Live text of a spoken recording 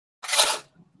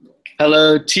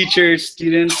Hello, teachers,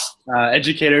 students,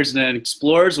 educators, and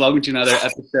explorers. Welcome to another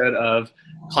episode of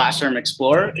Classroom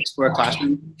Explore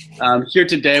Classroom. Here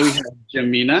today we have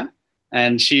Gemina,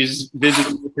 and she's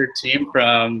visiting with her team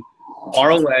from far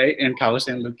away in Cabo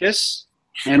San Lucas.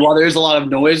 And while there's a lot of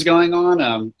noise going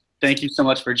on, thank you so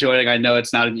much for joining. I know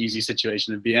it's not an easy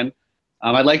situation to be in.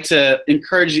 I'd like to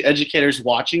encourage the educators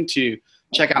watching to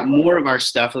check out more of our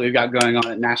stuff that we've got going on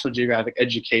at National Geographic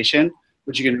Education,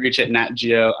 which you can reach at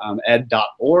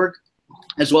natgeoed.org,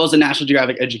 as well as the National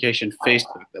Geographic Education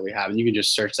Facebook that we have, and you can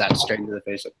just search that straight into the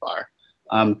Facebook bar.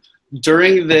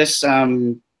 During this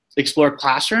Explore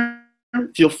Classroom,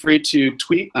 feel free to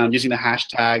tweet using the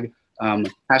hashtag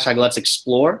Let's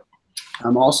Explore.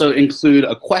 Also include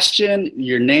a question,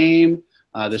 your name,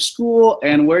 the school,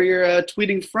 and where you're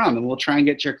tweeting from, and we'll try and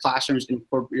get your classrooms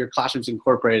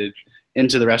incorporated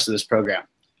into the rest of this program.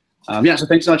 Yeah, so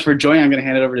thanks so much for joining. I'm going to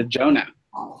hand it over to Joe now.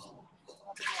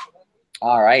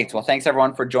 All right. Well, thanks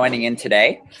everyone for joining in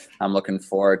today. I'm looking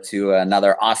forward to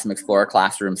another awesome Explorer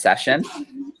Classroom session.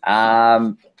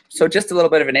 So just a little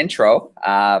bit of an intro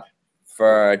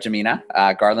for Gemina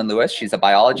Garland-Lewis. She's a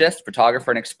biologist,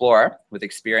 photographer, and explorer with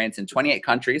experience in 28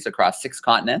 countries across 6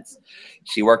 continents.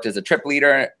 She worked as a trip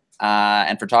leader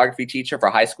and photography teacher for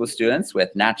high school students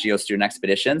with Nat Geo student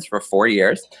expeditions for 4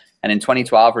 years. And in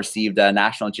 2012 received a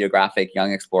National Geographic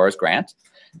Young Explorers grant.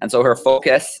 And so her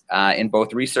focus in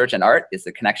both research and art is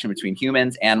the connection between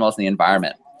humans, animals, and the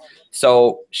environment.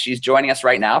 So she's joining us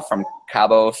right now from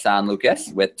Cabo San Lucas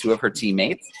with 2 of her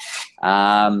teammates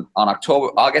on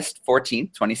August 14,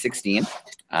 2016,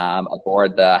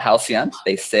 aboard the Halcyon.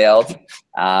 They sailed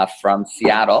from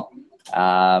Seattle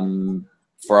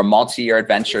for a multi-year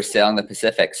adventure sailing the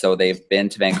Pacific. So they've been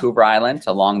to Vancouver Island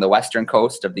along the western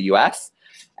coast of the US,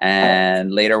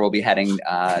 and later we'll be heading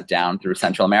down through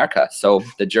Central America. So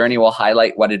the journey will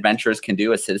highlight what adventurers can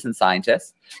do as citizen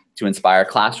scientists to inspire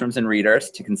classrooms and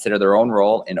readers to consider their own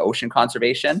role in ocean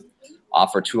conservation,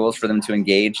 offer tools for them to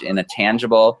engage in a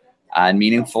tangible and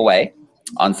meaningful way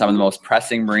on some of the most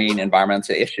pressing marine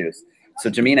environmental issues.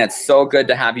 So Gemina, it's so good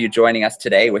to have you joining us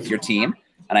today with your team.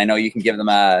 And I know you can give them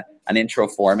an intro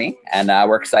for me. And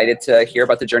we're excited to hear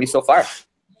about the journey so far.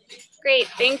 Great.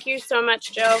 Thank you so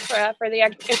much, Joe, for the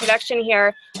introduction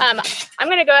here. I'm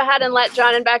going to go ahead and let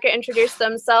John and Becca introduce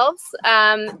themselves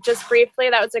just briefly.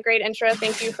 That was a great intro.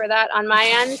 Thank you for that on my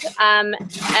end.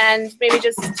 And maybe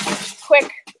just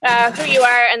quick who you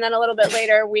are, and then a little bit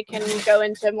later we can go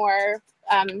into more,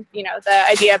 the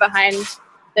idea behind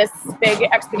this big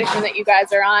expedition that you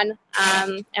guys are on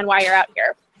and why you're out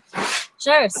here.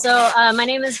 Sure. So my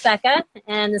name is Becca,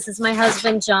 and this is my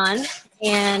husband, John.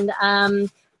 And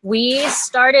we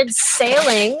started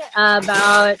sailing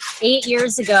about 8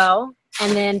 years ago,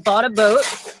 and then bought a boat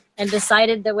and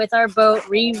decided that with our boat,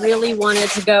 we really wanted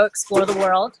to go explore the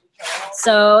world.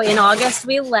 So in August,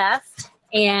 we left,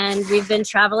 and we've been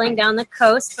traveling down the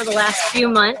coast for the last few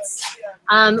months.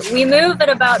 We move at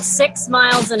about 6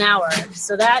 miles an hour.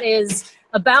 So that is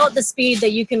about the speed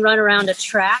that you can run around a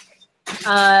track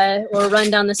or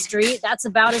run down the street. That's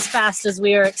about as fast as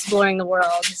we are exploring the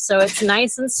world. So it's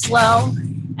nice and slow,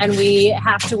 and we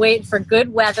have to wait for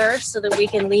good weather so that we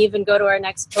can leave and go to our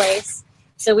next place.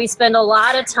 So we spend a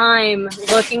lot of time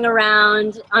looking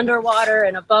around underwater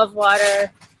and above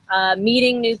water,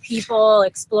 meeting new people,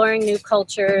 exploring new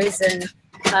cultures, and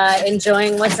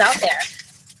enjoying what's out there.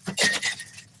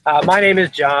 My name is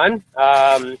John.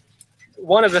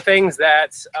 One of the things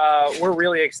that we're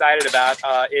really excited about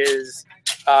is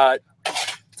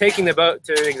taking the boat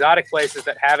to exotic places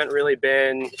that haven't really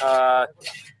been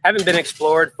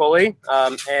explored fully,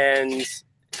 and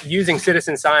using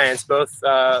citizen science, both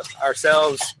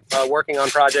ourselves working on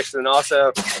projects, and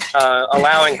also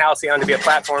allowing Halcyon to be a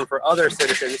platform for other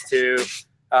citizens to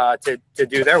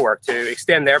do their work, to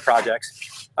extend their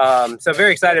projects. So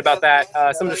very excited about that.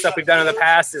 Some of the stuff we've done in the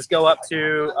past is go up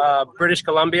to British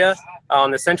Columbia, on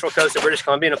the central coast of British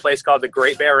Columbia, in a place called the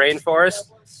Great Bear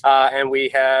Rainforest. And we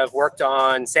have worked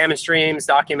on salmon streams,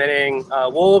 documenting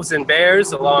wolves and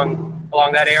bears along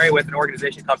that area with an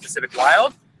organization called Pacific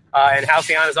Wild. And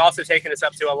Halcyon has also taken us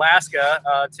up to Alaska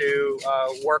to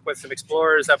work with some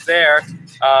explorers up there,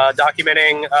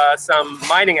 documenting some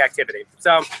mining activity.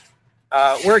 So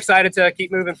we're excited to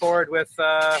keep moving forward with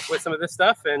some of this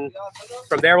stuff, and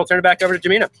from there we'll turn it back over to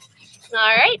Gemina.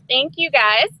 All right, thank you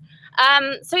guys.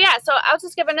 So I'll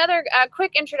just give another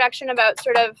quick introduction about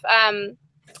sort of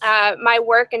my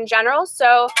work in general.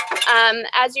 So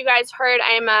as you guys heard,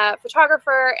 I'm a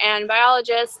photographer and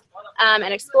biologist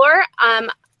and explorer.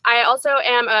 I also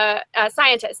am a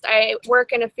scientist. I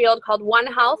work in a field called One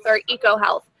Health or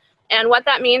Ecohealth. And what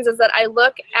that means is that I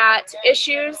look at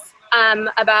issues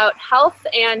about health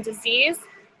and disease,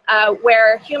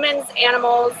 where humans,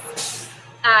 animals,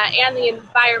 and the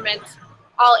environment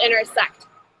all intersect.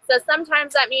 So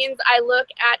sometimes that means I look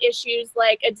at issues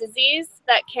like a disease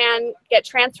that can get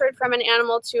transferred from an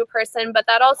animal to a person, but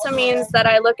that also means that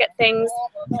I look at things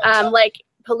like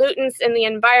pollutants in the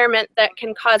environment that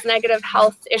can cause negative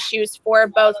health issues for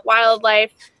both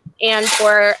wildlife and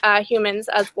for humans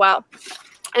as well.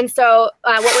 And so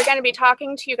what we're going to be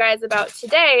talking to you guys about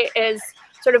today is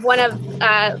sort of one of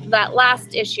that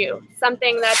last issue,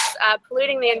 something that's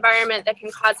polluting the environment that can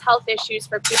cause health issues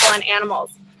for people and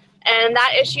animals. And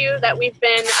that issue that we've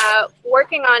been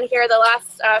working on here the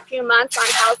last few months on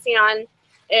Halcyon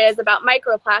is about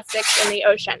microplastics in the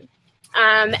ocean.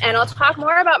 And I'll talk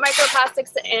more about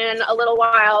microplastics in a little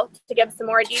while to give some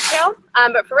more detail.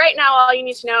 But for right now, all you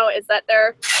need to know is that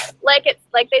they're like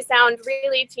they sound,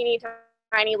 really teeny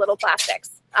tiny little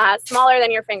plastics, smaller than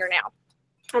your fingernail.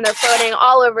 And they're floating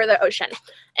all over the ocean.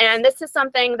 And this is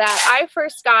something that I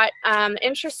first got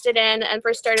interested in and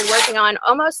first started working on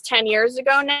almost 10 years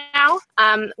ago now,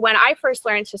 when I first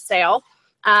learned to sail.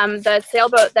 The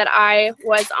sailboat that I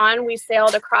was on, we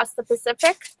sailed across the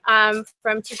Pacific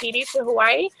from Tahiti to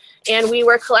Hawaii, and we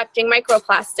were collecting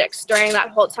microplastics during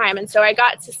that whole time. And so I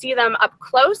got to see them up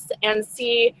close and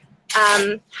see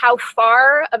how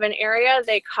far of an area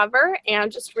they cover,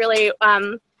 and just really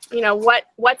you know,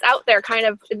 what's out there, kind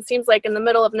of, it seems like in the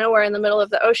middle of nowhere, in the middle of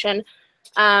the ocean,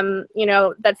 you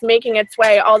know, that's making its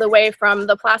way all the way from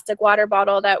the plastic water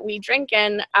bottle that we drink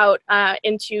in out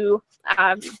into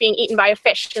being eaten by a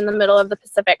fish in the middle of the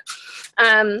Pacific.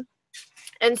 And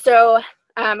so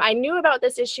I knew about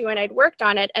this issue and I'd worked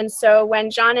on it. And so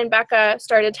when John and Becca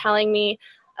started telling me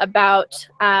about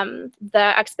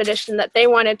the expedition that they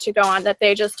wanted to go on, that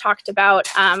they just talked about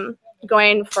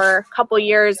going for a couple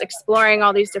years, exploring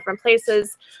all these different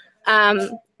places,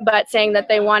 but saying that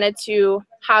they wanted to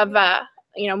have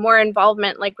you know, more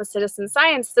involvement like with citizen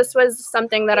science, this was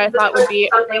something that I thought would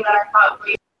be a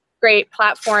great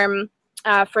platform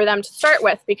for them to start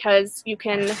with, because you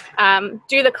can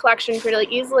do the collection really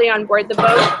easily on board the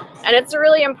boat, and it's a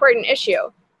really important issue.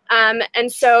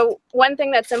 And so one thing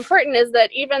that's important is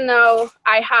that even though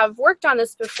I have worked on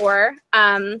this before,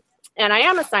 and I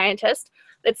am a scientist,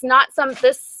 it's not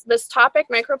this topic,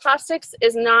 microplastics,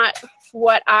 is not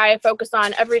what I focus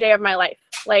on every day of my life,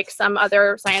 like some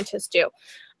other scientists do.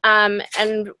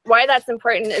 And why that's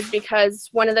important is because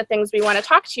one of the things we want to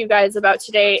talk to you guys about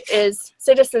today is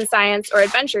citizen science or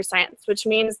adventure science, which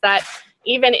means that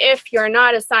even if you're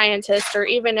not a scientist, or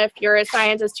even if you're a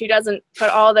scientist who doesn't put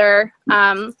all their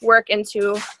work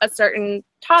into a certain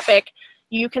topic,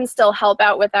 you can still help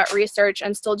out with that research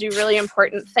and still do really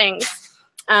important things.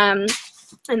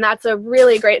 And that's a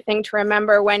really great thing to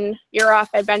remember when you're off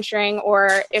adventuring,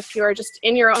 or if you're just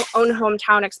in your own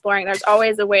hometown exploring. There's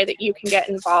always a way that you can get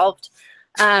involved.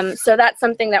 So that's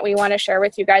something that we want to share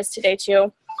with you guys today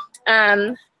too.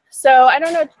 So I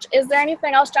don't know, is there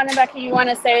anything else, John and Becky, you want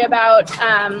to say about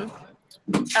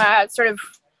sort of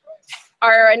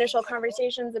our initial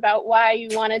conversations about why you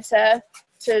wanted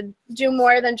to do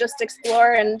more than just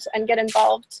explore and get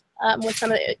involved with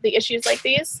some of the issues like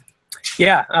these?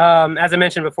 Yeah, as I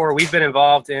mentioned before, we've been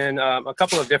involved in a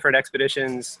couple of different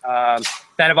expeditions that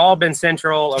have all been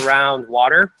central around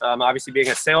water. Obviously, being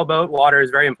a sailboat, water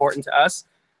is very important to us,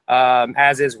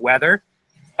 as is weather.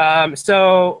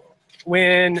 So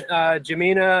when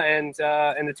Gemina and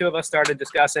the two of us started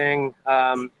discussing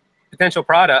potential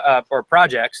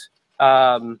projects,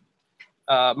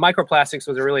 microplastics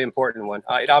was a really important one.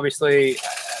 It obviously,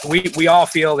 we all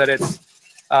feel that it's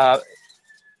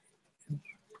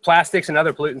plastics and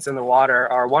other pollutants in the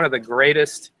water are one of the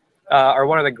greatest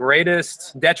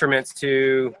detriments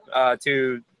to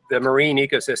the marine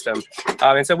ecosystem,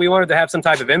 and so we wanted to have some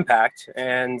type of impact.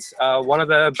 And one of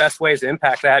the best ways to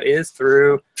impact that is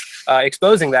through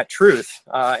exposing that truth.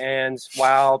 And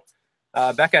while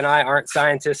Becca and I aren't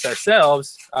scientists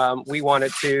ourselves, we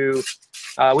wanted to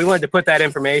put that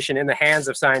information in the hands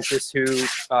of scientists who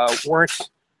weren't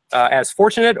as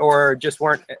fortunate, or just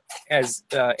weren't as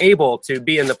able to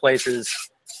be in the places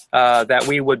that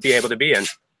we would be able to be in.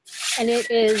 And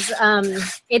it is,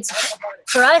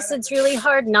 for us, it's really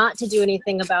hard not to do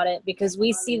anything about it, because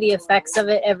we see the effects of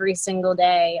it every single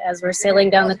day. As we're sailing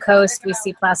down the coast, we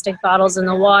see plastic bottles in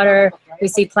the water, we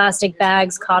see plastic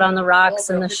bags caught on the rocks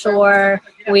and the shore,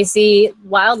 we see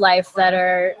wildlife that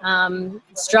are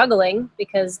struggling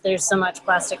because there's so much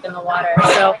plastic in the water.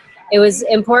 So it was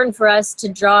important for us to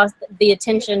draw the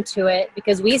attention to it,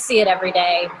 because we see it every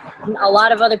day. A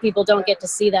lot of other people don't get to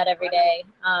see that every day.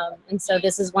 And so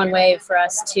this is one way for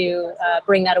us to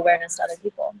bring that awareness to other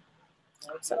people.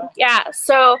 Yeah,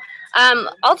 so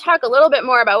I'll talk a little bit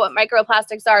more about what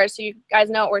microplastics are so you guys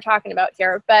know what we're talking about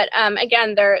here. But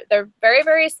again, they're very,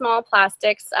 very small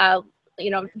plastics, you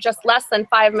know, just less than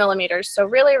 5 millimeters, so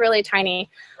really, really tiny.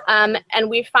 And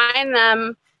we find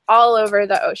them all over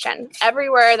the ocean.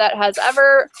 Everywhere that has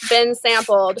ever been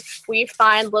sampled, we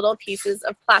find little pieces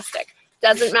of plastic.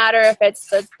 Doesn't matter if it's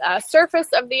the surface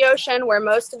of the ocean where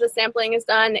most of the sampling is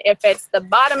done, if it's the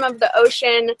bottom of the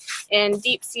ocean in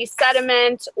deep sea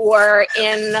sediment, or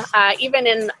in even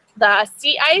in the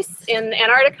sea ice in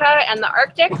Antarctica and the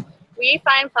Arctic, we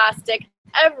find plastic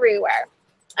everywhere.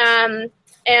 And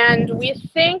we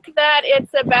think that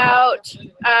it's about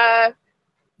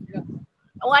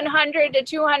 100 to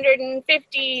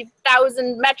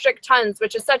 250,000 metric tons,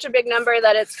 which is such a big number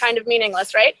that it's kind of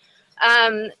meaningless, right?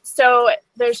 So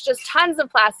there's just tons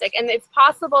of plastic, and it's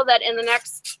possible that in the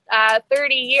next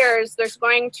 30 years, there's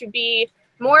going to be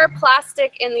more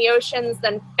plastic in the oceans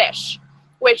than fish,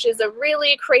 which is a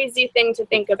really crazy thing to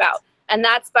think about. And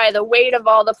that's by the weight of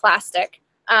all the plastic.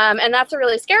 And that's a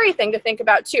really scary thing to think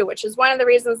about too, which is one of the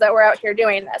reasons that we're out here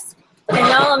doing this.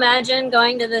 Can y'all imagine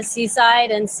going to the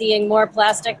seaside and seeing more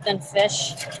plastic than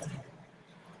fish?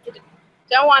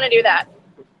 Don't want to do that.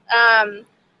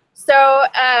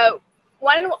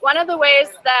 One of the ways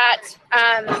that,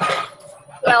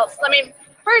 well, let me,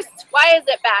 first, why is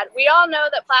it bad? We all know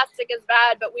that plastic is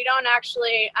bad, but we don't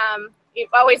actually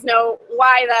always know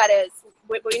why that is.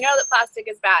 We know that plastic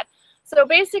is bad. So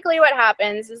basically what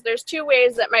happens is there's two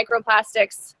ways that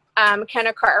microplastics can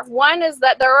occur. One is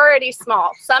that they're already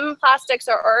small. Some plastics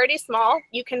are already small.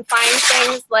 You can find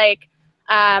things like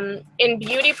in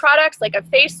beauty products, like a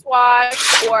face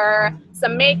wash or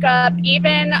some makeup,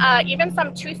 even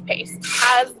some toothpaste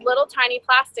has little tiny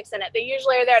plastics in it. They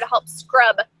usually are there to help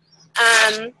scrub,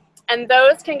 and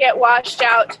those can get washed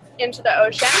out into the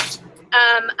ocean.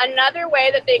 Another way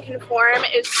that they can form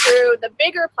is through the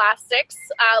bigger plastics,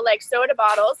 like soda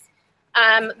bottles.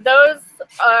 Those,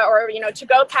 or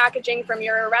to-go packaging from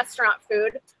your restaurant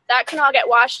food, that can all get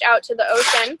washed out to the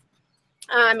ocean.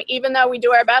 Even though we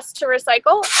do our best to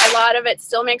recycle, a lot of it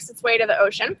still makes its way to the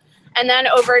ocean. And then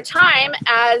over time,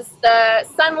 as the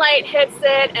sunlight hits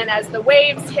it and as the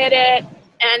waves hit it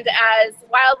and as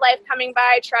wildlife coming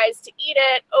by tries to eat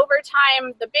it, over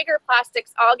time, the bigger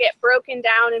plastics all get broken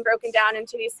down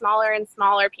into these smaller and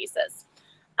smaller pieces.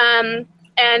 And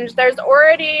there's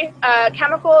already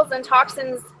chemicals and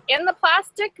toxins in the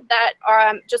plastic that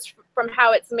are just from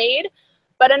how it's made.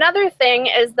 But another thing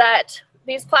is that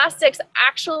these plastics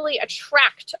actually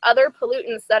attract other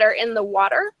pollutants that are in the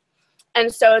water.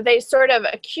 And so they sort of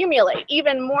accumulate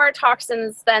even more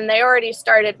toxins than they already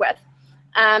started with.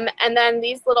 And then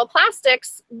these little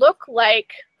plastics look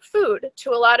like food to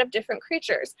a lot of different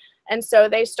creatures. And so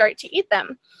they start to eat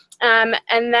them.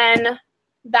 And then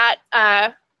that,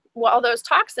 all those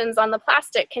toxins on the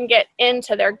plastic can get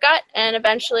into their gut and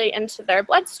eventually into their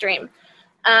bloodstream.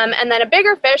 And then a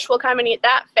bigger fish will come and eat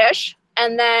that fish,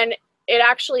 and then it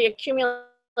actually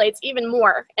accumulates even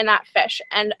more in that fish,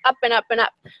 and up and up and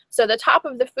up. So the top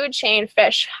of the food chain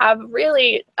fish have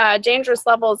really dangerous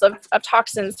levels of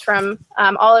toxins from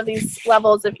all of these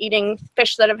levels of eating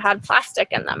fish that have had plastic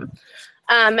in them.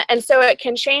 And so it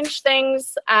can change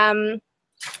things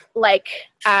like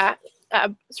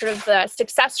sort of the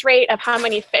success rate of how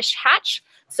many fish hatch.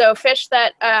 So fish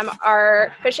that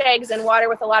are fish eggs in water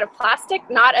with a lot of plastic,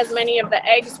 not as many of the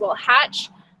eggs will hatch.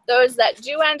 Those that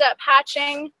do end up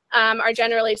hatching are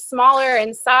generally smaller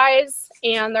in size,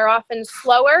 and they're often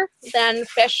slower than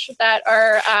fish that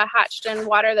are hatched in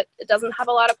water that doesn't have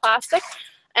a lot of plastic.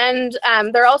 And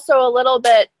they're also a little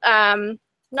bit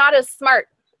not as smart.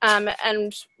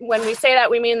 And when we say that,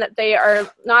 we mean that they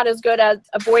are not as good at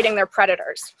avoiding their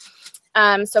predators.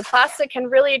 So plastic can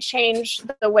really change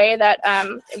the way that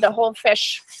the whole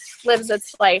fish lives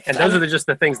its life. And those are just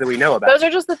the things that we know about. Those are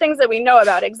just the things that we know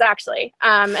about, exactly.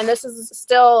 And this is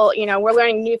still, we're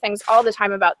learning new things all the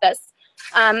time about this.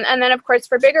 And then, of course,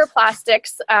 for bigger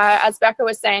plastics, as Becca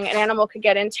was saying, an animal could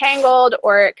get entangled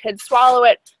or it could swallow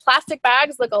it. Plastic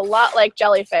bags look a lot like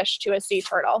jellyfish to a sea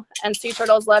turtle, and sea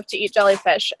turtles love to eat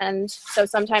jellyfish, and so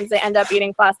sometimes they end up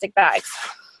eating plastic bags.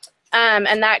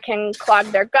 And that can clog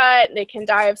their gut, they can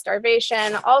die of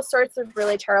starvation, all sorts of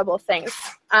really terrible things.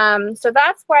 So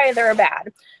that's why they're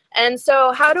bad. And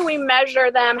so how do we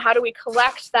measure them? How do we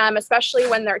collect them, especially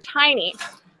when they're tiny?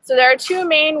 So there are two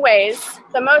main ways.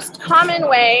 The most common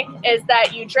way is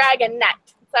that you drag a net.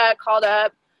 It's called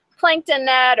a plankton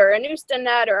net or a noosta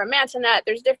net or a manta net.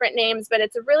 There's different names, but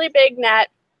it's a really big net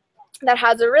that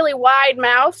has a really wide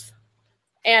mouth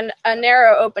and a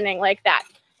narrow opening like that.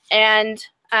 And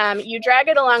You drag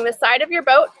it along the side of your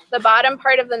boat. The bottom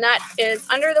part of the net is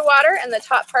under the water and the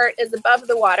top part is above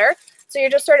the water. So you're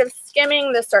just sort of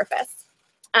skimming the surface.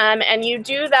 And you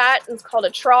do that, it's called a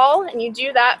trawl, and you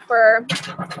do that for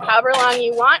however long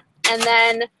you want. And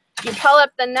then you pull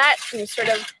up the net and you sort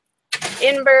of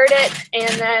invert it and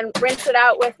then rinse it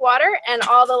out with water, and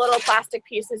all the little plastic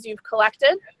pieces you've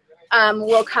collected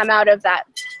will come out of that.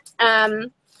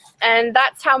 And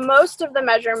that's how most of the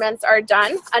measurements are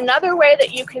done. Another way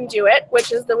that you can do it,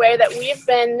 which is the way that we've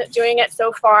been doing it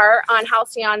so far on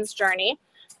Halcyon's journey,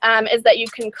 is that you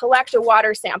can collect a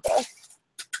water sample.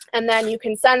 And then you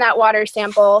can send that water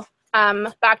sample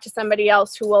back to somebody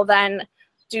else who will then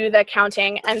do the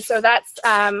counting. And so that's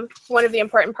one of the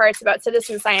important parts about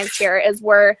citizen science here, is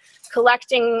we're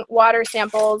collecting water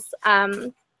samples,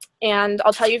 and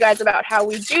I'll tell you guys about how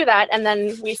we do that, and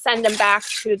then we send them back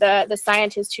to the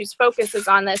scientist whose focus is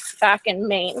on this back in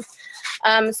Maine.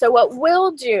 So what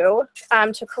we'll do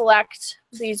to collect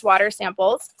these water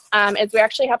samples is we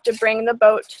actually have to bring the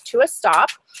boat to a stop,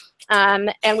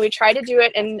 and we try to do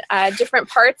it in different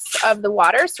parts of the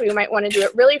water. So we might want to do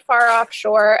it really far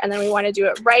offshore, and then we want to do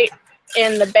it right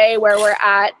in the bay where we're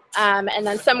at, and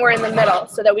then somewhere in the middle,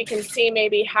 so that we can see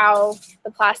maybe how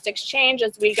the plastics change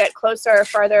as we get closer or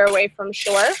farther away from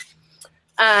shore.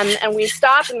 And we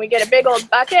stop and we get a big old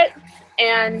bucket,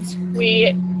 and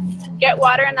we get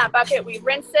water in that bucket, we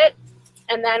rinse it,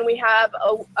 and then we have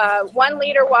a 1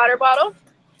 liter water bottle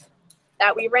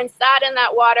that we rinse that in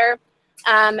that water.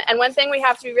 And one thing we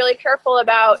have to be really careful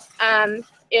about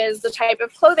is the type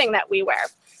of clothing that we wear.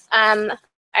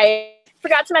 I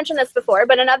forgot to mention this before,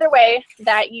 but another way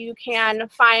that you can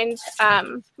find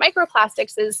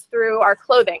microplastics is through our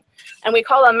clothing. And we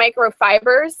call them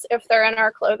microfibers if they're in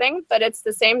our clothing, but it's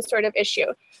the same sort of issue.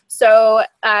 So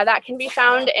that can be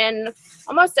found in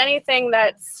almost anything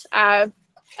that's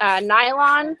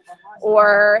nylon,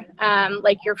 or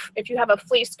like if you have a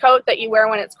fleece coat that you wear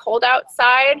when it's cold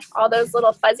outside, all those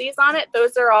little fuzzies on it,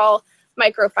 those are all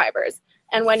microfibers.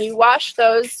 And when you wash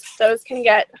those can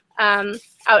get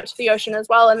out to the ocean as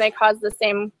well, and they cause the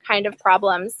same kind of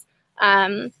problems.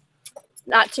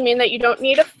 Not to mean that you don't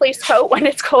need a fleece coat when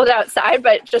it's cold outside,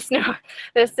 but just know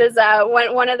this is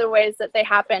one of the ways that they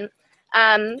happen.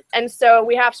 And so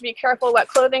we have to be careful what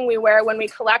clothing we wear when we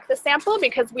collect the sample,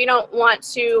 because we don't want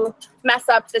to mess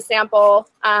up the sample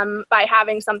by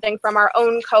having something from our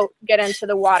own coat get into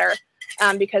the water,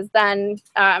 because then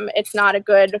it's not a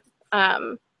good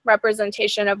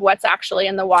representation of what's actually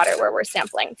in the water where we're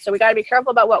sampling. So we got to be careful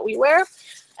about what we wear.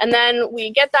 And then we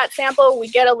get that sample, we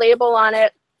get a label on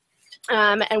it,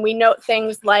 and we note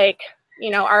things like,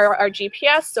 you know, our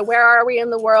GPS. So where are we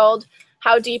in the world?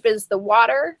 How deep is the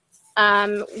water?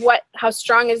 How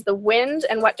strong is the wind,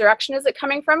 and what direction is it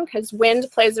coming from? Because wind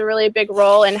plays a really big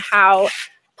role in how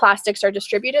plastics are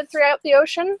distributed throughout the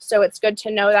ocean. So it's good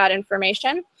to know that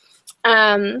information.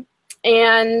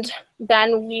 And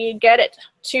then we get it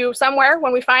to somewhere.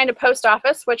 When we find a post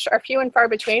office, which are few and far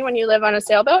between when you live on a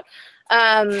sailboat,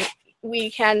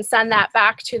 we can send that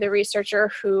back to the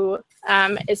researcher who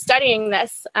is studying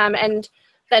this, and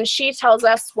then she tells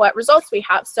us what results we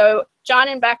have. So John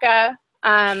and Becca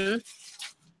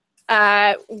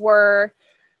were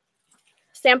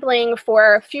sampling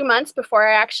for a few months before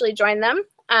I actually joined them,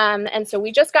 and so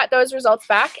we just got those results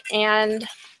back, and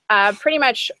pretty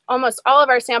much almost all of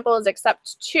our samples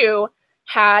except 2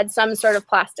 had some sort of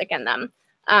plastic in them.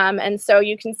 And so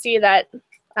you can see that,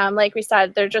 like we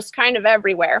said, they're just kind of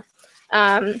everywhere.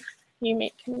 Okay,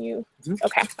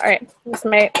 all right.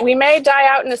 We may die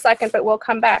out in a second, but we'll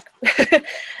come back.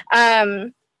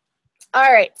 All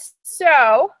right,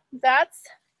 so that's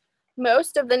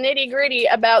most of the nitty-gritty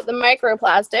about the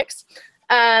microplastics.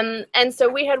 And so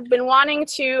we had been wanting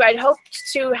to, I'd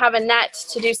hoped to have a net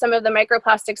to do some of the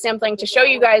microplastic sampling to show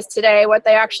you guys today what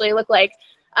they actually look like.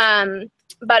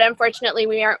 But unfortunately,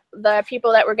 the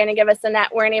people that were going to give us the net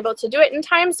weren't able to do it in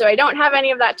time, so I don't have any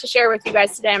of that to share with you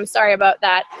guys today. I'm sorry about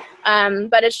that.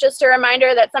 But it's just a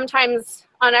reminder that sometimes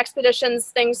on expeditions,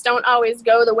 things don't always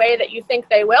go the way that you think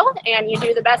they will, and you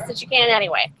do the best that you can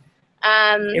anyway.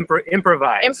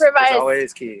 Improvise. Improvise is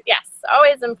always key. Yes,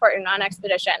 always important on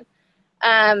expedition.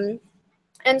 And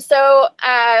so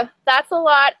that's a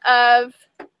lot of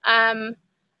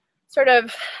sort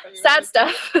of sad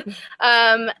stuff,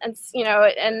 and you know,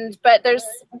 but there's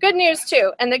good news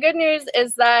too. And the good news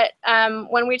is that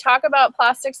when we talk about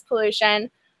plastics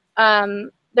pollution,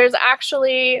 there's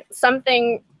actually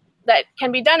something that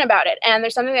can be done about it, and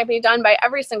there's something that can be done by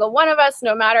every single one of us,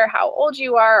 no matter how old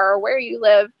you are or where you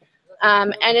live.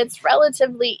 And it's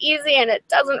relatively easy, and it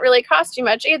doesn't really cost you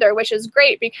much either, which is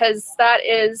great because that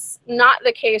is not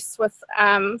the case with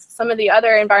some of the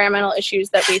other environmental issues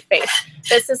that we face.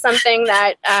 This is something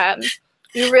that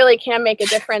you really can make a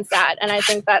difference at, and I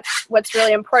think that's what's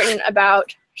really important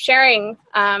about sharing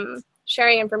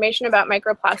information about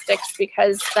microplastics,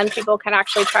 because then people can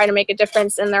actually try to make a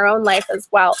difference in their own life as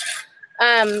well.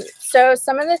 So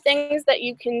some of the things that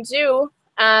you can do,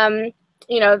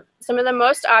 you know, some of the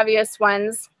most obvious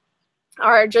ones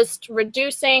are just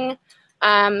reducing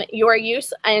your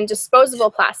use in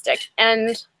disposable plastic.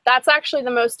 And that's actually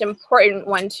the most important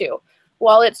one too.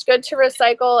 While it's good to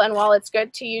recycle and while it's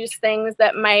good to use things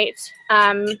that might,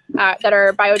 that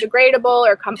are biodegradable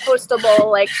or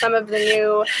compostable, like some of the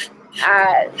new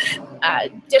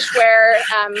dishware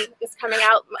is coming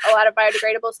out, a lot of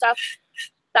biodegradable stuff.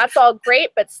 That's all great,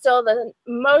 but still the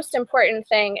most important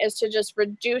thing is to just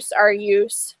reduce our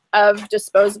use of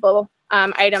disposable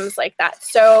items like that.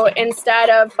 So instead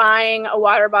of buying a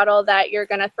water bottle that you're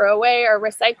going to throw away or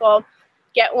recycle,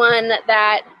 get one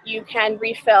that you can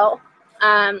refill,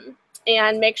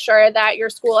 and make sure that your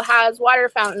school has water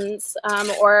fountains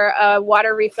or a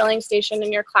water refilling station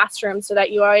in your classroom so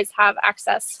that you always have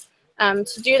access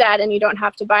to do that and you don't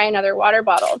have to buy another water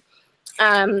bottle.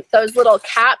 Those little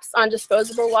caps on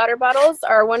disposable water bottles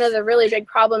are one of the really big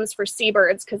problems for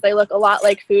seabirds because they look a lot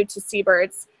like food to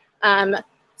seabirds.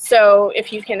 So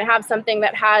if you can have something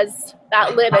that has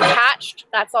that lid attached,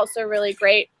 that's also really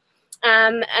great.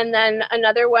 And then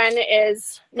another one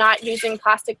is not using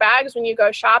plastic bags when you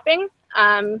go shopping.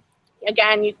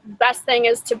 Again, best thing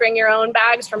is to bring your own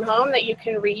bags from home that you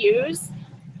can reuse.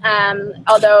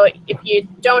 Although if you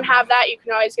don't have that, you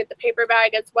can always get the paper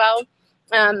bag as well.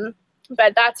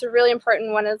 But that's a really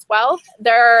important one as well.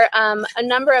 There are a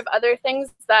number of other things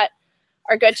that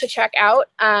are good to check out.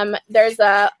 There's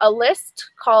a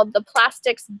list called the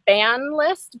Plastics Ban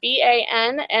List,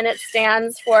 BAN, and it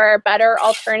stands for Better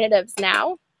Alternatives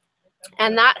Now.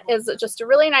 And that is just a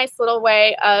really nice little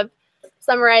way of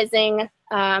summarizing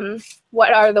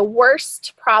what are the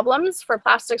worst problems for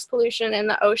plastics pollution in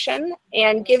the ocean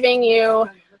and giving you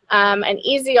an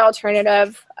easy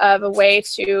alternative of a way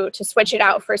to switch it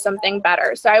out for something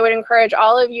better. So I would encourage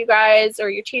all of you guys or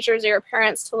your teachers or your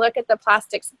parents to look at the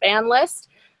plastics ban list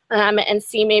and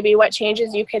see maybe what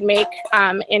changes you could make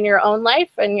in your own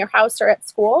life, in your house or at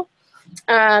school.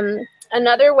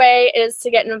 Another way is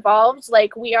to get involved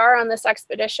like we are on this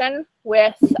expedition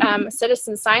with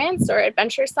citizen science or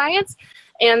adventure science.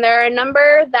 And there are a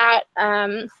number that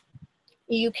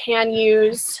you can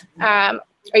use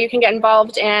or you can get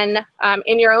involved in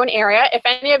your own area. If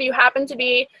any of you happen to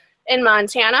be in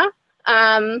Montana,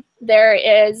 there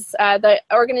is the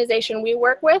organization we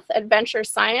work with, Adventure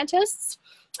Scientists.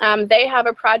 They have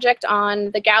a project on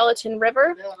the Gallatin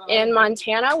River in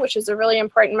Montana, which is a really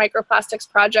important microplastics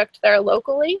project there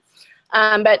locally.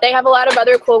 But they have a lot of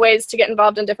other cool ways to get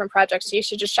involved in different projects, so you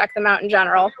should just check them out in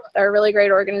general. They're a really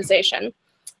great organization.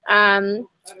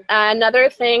 Another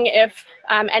thing, if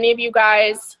any of you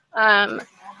guys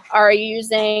are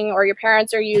using, or your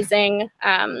parents are using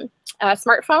a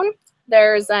smartphone,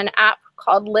 there's an app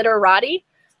called Literati.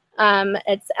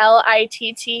 It's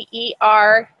LITTERATI,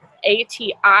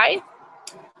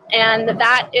 and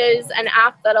that is an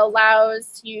app that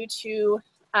allows you to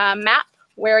map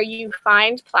where you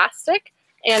find plastic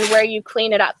and where you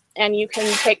clean it up. And you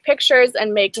can take pictures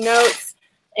and make notes,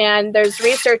 and there's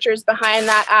researchers behind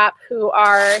that app who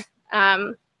are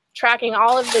tracking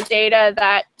all of the data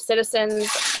that citizens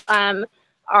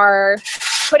are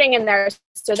putting in there,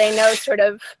 so they know sort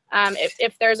of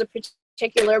if there's a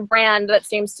particular brand that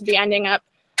seems to be ending up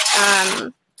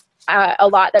a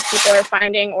lot that people are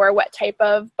finding, or what type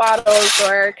of bottles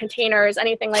or containers,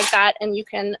 anything like that, and you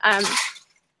can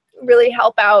really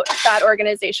help out that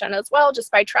organization as well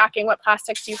just by tracking what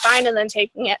plastics you find and then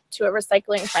taking it to a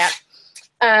recycling plant.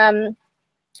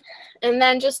 And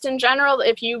then just in general,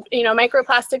 if you know,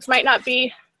 microplastics might not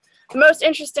be the most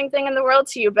interesting thing in the world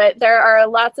to you, but there are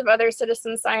lots of other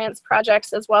citizen science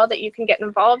projects as well that you can get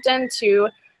involved in to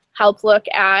help look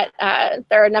at,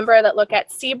 there are a number that look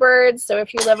at seabirds. So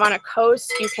if you live on a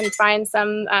coast, you can find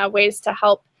some ways to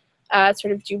help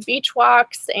sort of do beach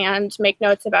walks and make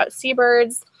notes about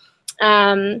seabirds.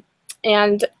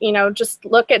 And, you know, just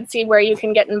look and see where you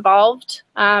can get involved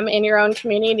in your own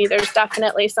community. There's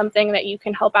definitely something that you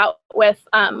can help out with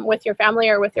your family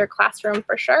or with your classroom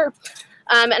for sure.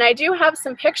 And I do have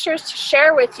some pictures to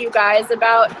share with you guys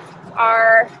about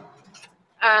our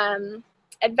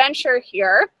adventure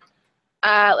here.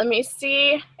 Let me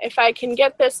see if I can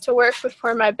get this to work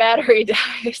before my battery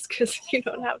dies, because you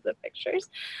don't have the pictures.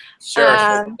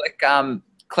 Sure. So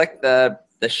click the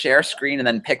share screen and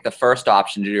then pick the first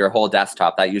option to do your whole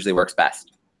desktop. That usually works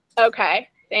best. Okay.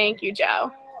 Thank you,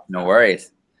 Joe. No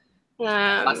worries.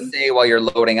 I must say while you're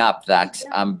loading up that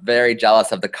I'm very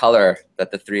jealous of the color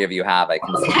that the three of you have. I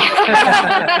can see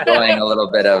showing a little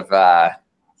bit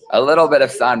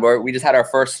of sun. We just had our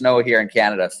first snow here in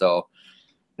Canada, so.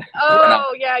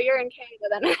 Oh yeah, you're in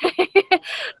Canada then.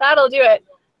 That'll do it.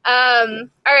 All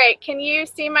right, can you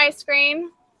see my screen?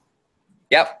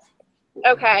 Yep.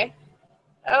 Okay.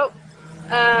 Oh.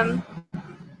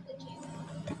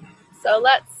 So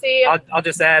let's see. I'll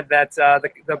just add that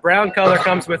the brown color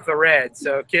comes with the red,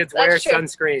 so kids wear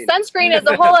sunscreen. Sunscreen is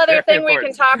a whole other thing we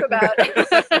can talk about.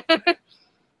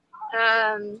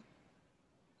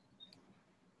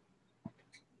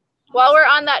 While we're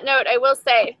on that note, I will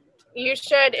say, you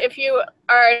should, if you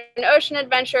are an ocean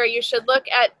adventurer, you should look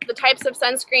at the types of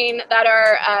sunscreen that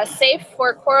are safe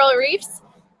for coral reefs,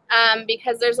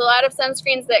 because there's a lot of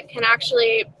sunscreens that can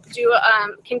actually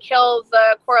can kill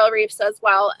the coral reefs as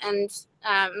well. And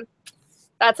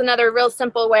that's another real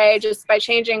simple way, just by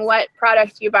changing what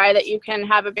product you buy, that you can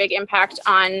have a big impact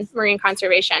on marine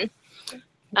conservation.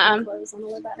 Yeah,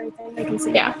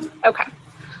 okay.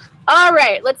 All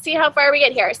right, let's see how far we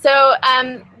get here. So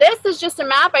this is just a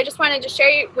map I just wanted to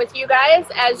share with you guys.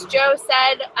 As Joe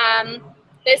said,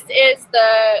 this is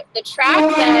the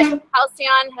track that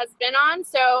Halcyon has been on.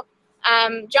 So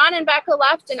John and Becca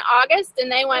left in August,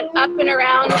 and they went up and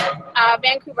around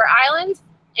Vancouver Island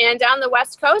and down the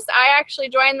West Coast. I actually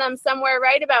joined them somewhere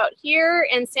right about here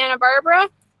in Santa Barbara,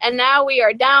 and now we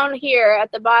are down here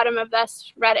at the bottom of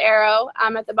this red arrow,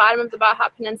 at the bottom of the Baja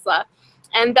Peninsula.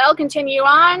 And they'll continue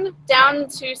on down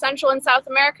to Central and South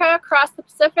America, across the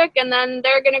Pacific, and then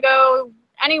they're going to go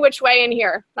any which way in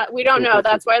here. We don't know.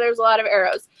 That's why there's a lot of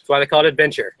arrows. That's why they call it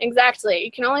adventure. Exactly.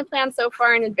 You can only plan so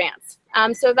far in advance.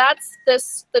 So that's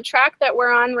the track that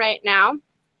we're on right now.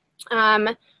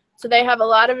 So they have a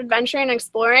lot of adventuring,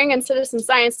 exploring, and citizen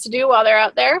science to do while they're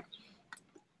out there.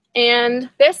 And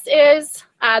this is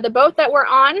the boat that we're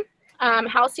on,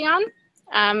 Halcyon.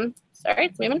 Sorry,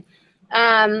 it's moving.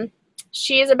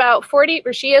 She is about 40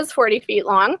 feet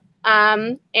long,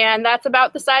 and that's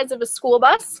about the size of a school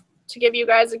bus, to give you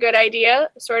guys a good idea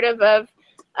sort of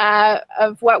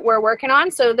what we're working on.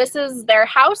 So this is their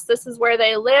house. This is where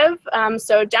they live.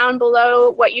 So down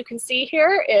below, what you can see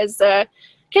here is a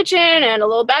kitchen and a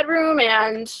little bedroom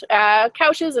and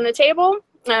couches and a table.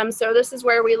 So this is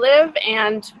where we live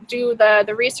and do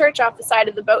the research off the side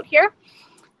of the boat here.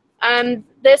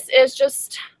 This is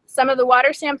just some of the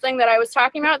water sampling that I was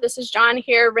talking about. This is John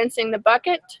here rinsing the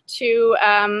bucket to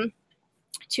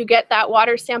get that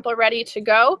water sample ready to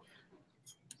go.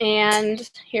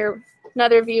 And here,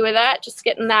 another view of that, just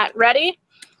getting that ready.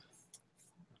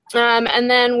 And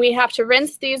then we have to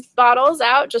rinse these bottles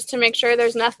out just to make sure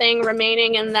there's nothing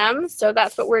remaining in them. So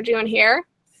that's what we're doing here.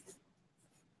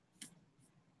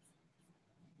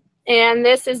 And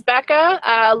this is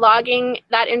Becca logging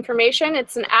that information.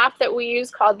 It's an app that we use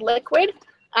called Liquid.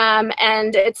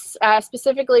 And it's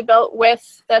specifically built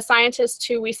with the scientists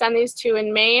who we send these to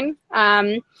in Maine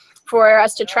for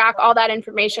us to track all that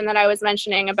information that I was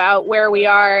mentioning about where we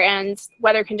are and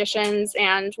weather conditions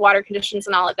and water conditions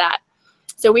and all of that.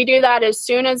 So we do that as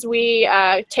soon as we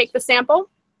take the sample,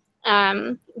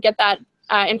 get that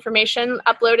information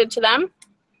uploaded to them.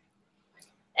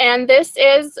 And this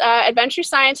is Adventure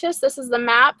Scientists. This is the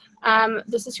map.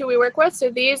 This is who we work with. So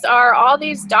these are all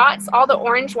these dots, all the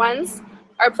orange ones,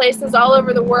 are places all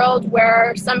over the world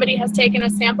where somebody has taken a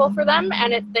sample for them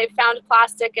and they've found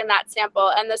plastic in that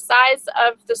sample. And the size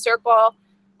of the circle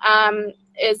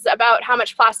is about how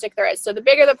much plastic there is. So the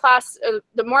bigger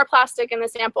the more plastic in the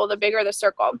sample, the bigger the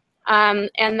circle. And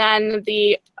then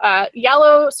the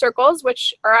yellow circles,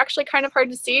 which are actually kind of hard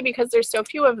to see because there's so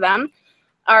few of them,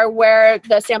 are where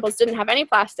the samples didn't have any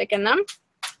plastic in them.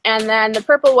 And then the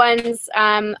purple ones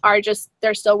are just,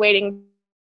 they're still waiting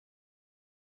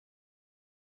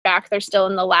back. They're still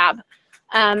in the lab.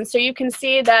 So you can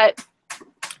see that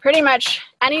pretty much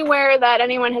anywhere that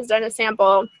anyone has done a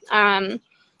sample,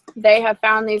 they have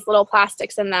found these little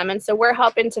plastics in them. And so we're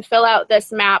helping to fill out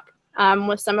this map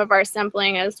with some of our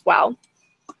sampling as well.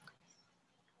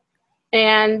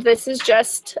 And this is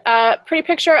just a pretty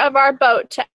picture of our boat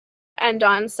to end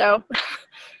on. So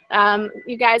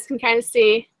you guys can kind of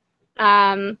see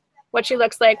what she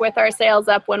looks like with our sails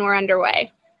up when we're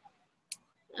underway.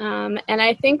 And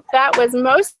I think that was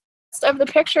most of the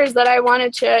pictures that I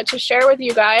wanted to share with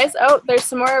you guys. Oh, there's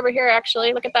some more over here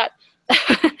actually. Look at that.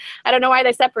 I don't know why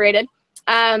they separated.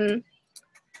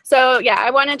 So yeah,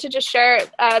 I wanted to just share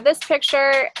this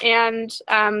picture and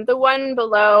the one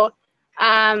below.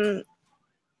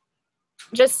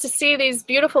 just to see these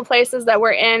beautiful places that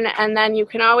we're in, and then you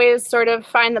can always sort of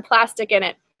find the plastic in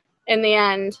it in the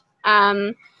end.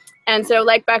 And so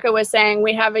like Becca was saying,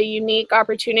 we have a unique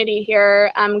opportunity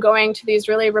here, going to these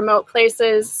really remote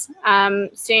places,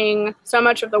 seeing so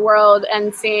much of the world,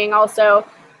 and seeing also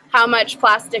how much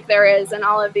plastic there is in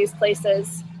all of these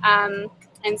places.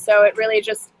 And so it really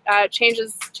just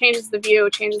changes the view,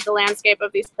 changes the landscape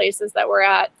of these places that we're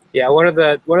at. Yeah, one of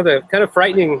the kind of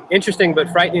frightening, interesting but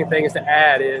frightening things to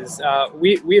add is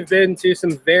we've been to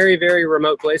some very, very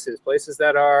remote places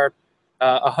that are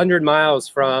 100 miles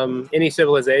from any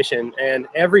civilization, and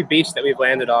every beach that we've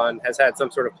landed on has had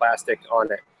some sort of plastic on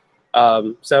it.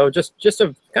 So just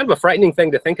a kind of a frightening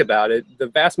thing to think about. The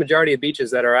vast majority of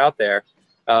beaches that are out there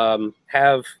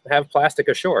have plastic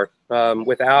ashore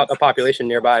without a population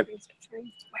nearby.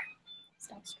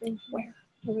 Stop screen. Where?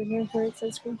 Over here where it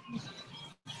says screen.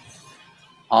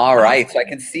 All right, so I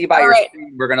can see by your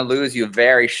screen we're going to lose you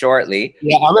very shortly.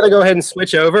 Yeah, I'm going to go ahead and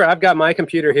switch over. I've got my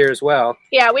computer here as well.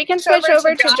 Yeah, we can switch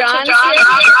over to John.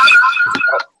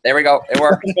 There we go. It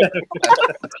worked.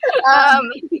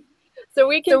 So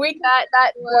we can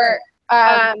that work.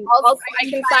 Also, I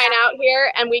can sign out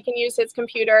here, and we can use his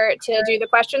computer to do the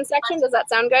question section. Does that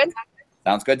sound good?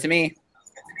 Sounds good to me.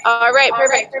 All right,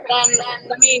 perfect. Then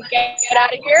let me get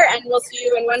out of here, and we'll see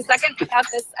you in 1 second without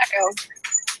this echo.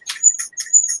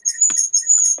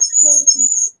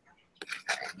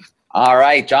 All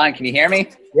right, John, can you hear me?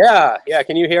 Yeah,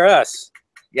 can you hear us?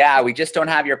 Yeah, we just don't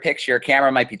have your picture. Your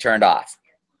camera might be turned off.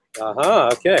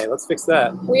 Okay, let's fix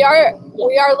that. We are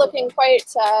looking quite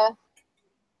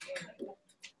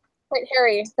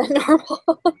hairy than normal.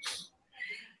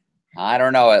 I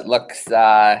don't know. It looks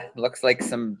like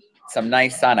some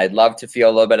nice sun. I'd love to feel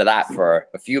a little bit of that for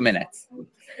a few minutes.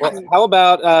 Well, how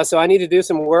about, so I need to do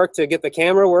some work to get the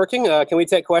camera working. Can we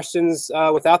take questions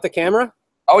without the camera?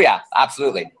 Oh yeah,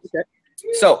 absolutely. Okay.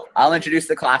 So I'll introduce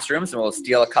the classrooms, and we'll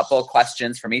steal a couple of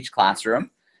questions from each classroom.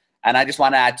 And I just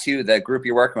want to add to the group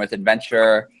you're working with,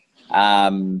 Adventure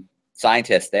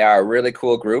Scientists. They are a really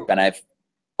cool group, and I've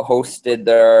hosted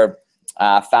their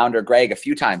founder, Greg, a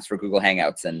few times for Google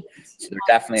Hangouts, and so they're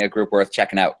definitely a group worth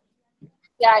checking out.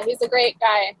 Yeah, he's a great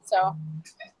guy. So.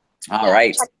 All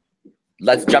right.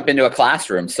 Let's jump into a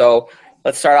classroom. So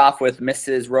let's start off with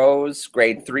Mrs. Rose,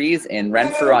 grade 3s in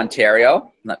Renfrew,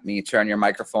 Ontario. Let me turn your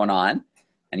microphone on,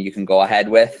 and you can go ahead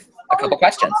with a couple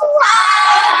questions.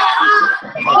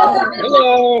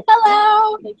 Hello.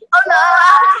 Hello.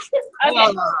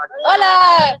 Hola.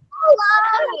 Hola.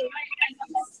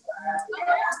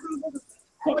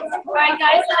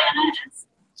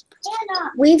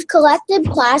 We've collected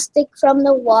plastic from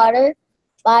the water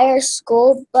by our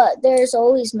school, but there's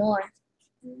always more.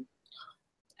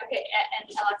 Okay, and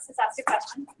Alexis asked a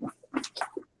question.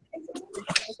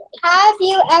 Have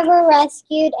you ever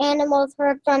rescued animals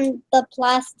from the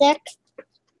plastic?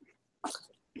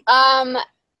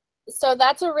 So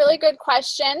that's a really good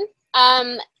question.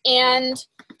 And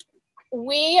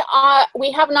we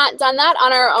have not done that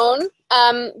on our own,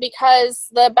 because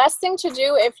the best thing to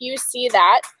do if you see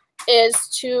that is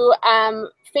to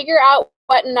figure out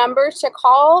what number to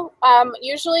call.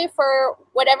 Usually for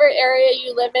whatever area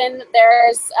you live in,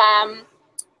 there's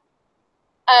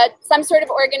some sort of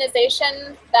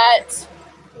organization that's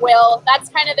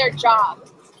kind of their job,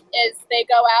 is they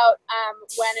go out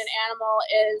when an animal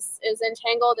is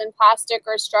entangled in plastic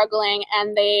or struggling,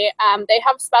 and they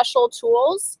have special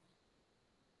tools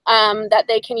that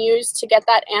they can use to get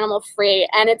that animal free.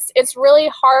 And it's really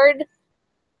hard,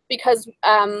 because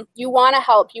you want to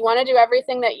help. You want to do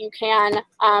everything that you can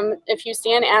if you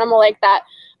see an animal like that.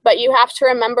 But you have to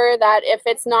remember that if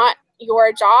it's not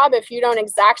your job, if you don't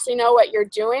exactly know what you're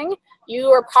doing, you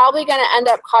are probably going to end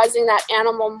up causing that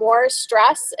animal more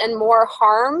stress and more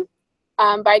harm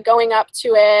by going up to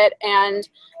it. And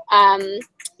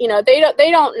you know, they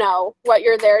don't know what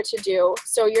you're there to do.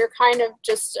 So you're kind of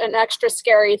just an extra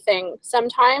scary thing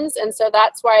sometimes. And so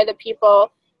that's why the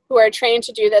people who are trained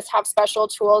to do this have special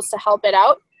tools to help it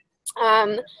out.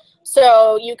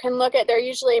 So you can look at, they're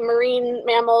usually marine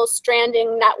mammal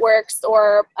stranding networks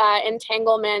or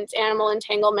animal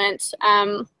entanglement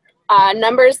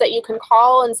numbers that you can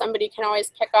call, and somebody can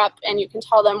always pick up, and you can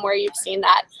tell them where you've seen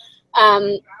that.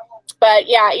 But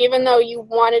yeah, even though you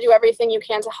want to do everything you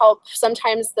can to help,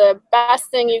 sometimes the best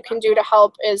thing you can do to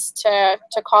help is to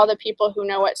call the people who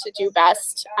know what to do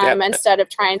best, instead of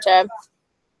trying to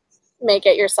make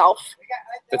it yourself.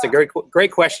 That's a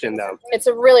great question, though. It's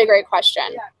a really great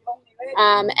question.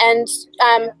 And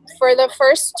for the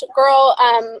first girl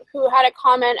who had a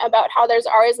comment about how there's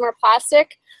always more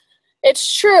plastic,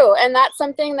 It's true, and that's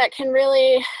something that can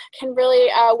really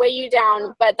weigh you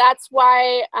down. But that's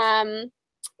why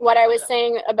what I was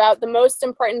saying about the most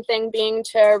important thing being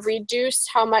to reduce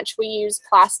how much we use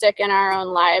plastic in our own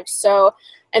lives. So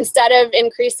instead of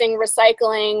increasing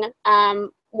recycling,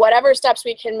 whatever steps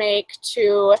we can make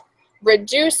to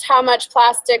reduce how much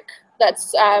plastic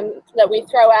that we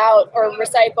throw out or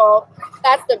recycle,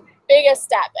 that's the biggest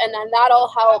step, and then that'll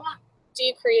help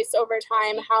decrease over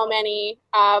time how many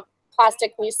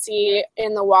plastic we see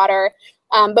in the water.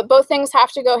 But both things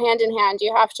have to go hand in hand.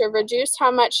 You have to reduce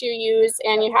how much you use,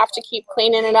 and you have to keep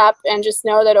cleaning it up, and just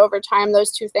know that over time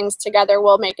those two things together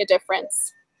will make a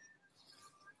difference.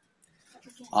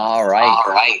 All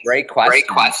right. Great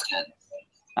question.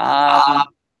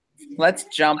 Let's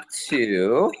jump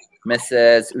to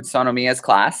Mrs. Utsunomiya's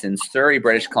class in Surrey,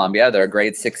 British Columbia. They're a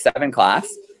grade 6-7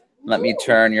 class. Let me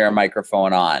turn your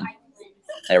microphone on.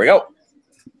 There we go.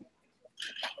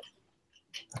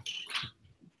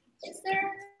 Is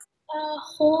there a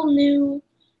whole new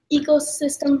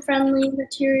ecosystem-friendly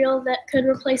material that could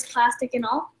replace plastic and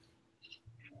all?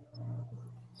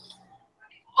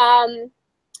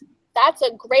 That's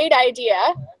a great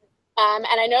idea. And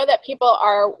I know that people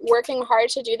are working hard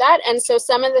to do that. And so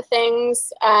some of the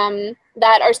things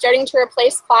that are starting to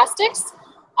replace plastics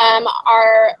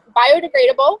are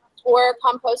biodegradable or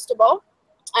compostable.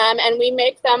 And we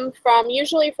make them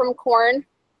usually from corn,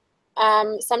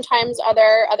 sometimes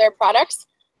other products.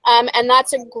 And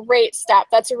that's a great step.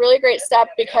 That's a really great step,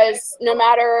 because no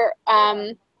matter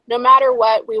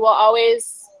what, we will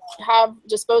always have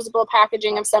disposable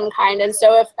packaging of some kind. And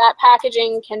so if that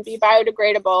packaging can be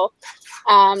biodegradable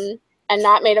and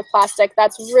not made of plastic,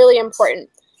 that's really important.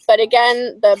 But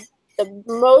again, the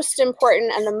most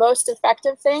important and the most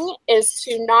effective thing is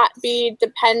to not be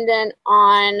dependent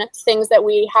on things that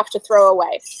we have to throw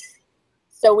away.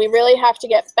 So we really have to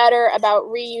get better about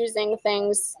reusing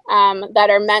things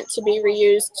that are meant to be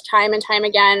reused time and time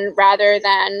again, rather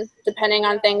than depending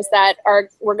on things that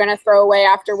we're going to throw away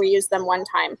after we use them one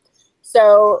time.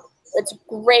 So it's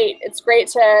great. It's great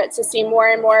to see more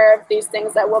and more of these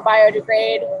things that will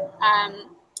biodegrade,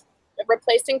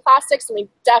 replacing plastics, and we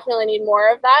definitely need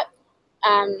more of that.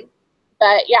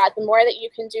 But yeah, the more that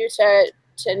you can do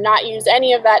to not use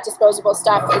any of that disposable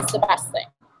stuff is the best thing.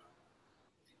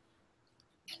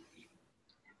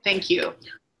 Thank you.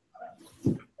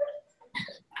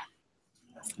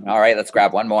 All right, let's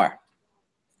grab one more.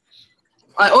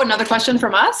 Oh, another question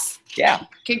from us? Yeah.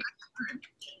 Okay.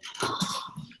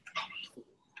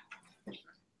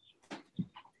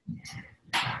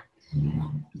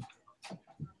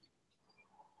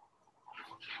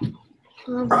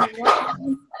 What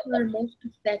are most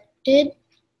affected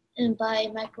by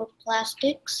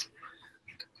microplastics?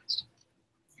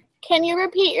 Can you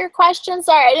repeat your question?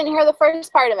 Sorry, I didn't hear the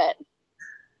first part of it.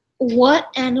 What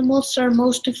animals are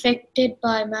most affected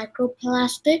by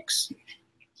microplastics?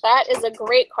 That is a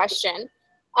great question.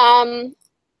 And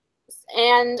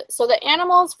so the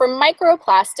animals for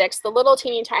microplastics, the little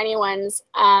teeny tiny ones,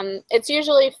 it's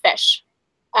usually fish,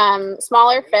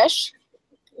 smaller fish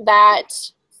that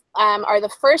are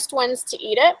the first ones to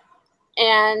eat it.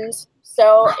 And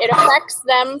so it affects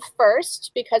them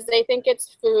first because they think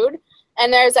it's food.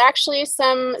 And there's actually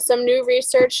some new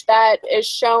research that is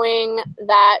showing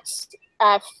that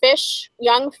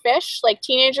young fish, like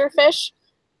teenager fish,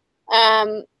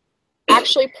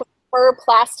 actually prefer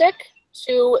plastic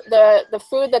to the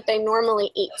food that they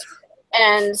normally eat.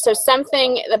 And so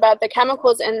something about the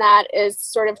chemicals in that is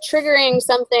sort of triggering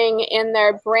something in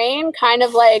their brain, kind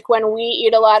of like when we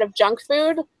eat a lot of junk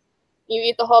food. You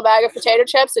eat the whole bag of potato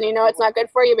chips and you know it's not good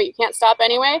for you, but you can't stop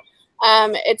anyway.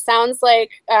 It sounds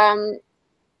like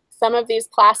some of these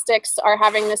plastics are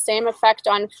having the same effect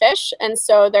on fish, and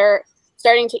so they're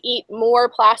starting to eat more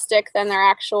plastic than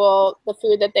the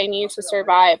food that they need to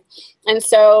survive. And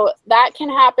so that can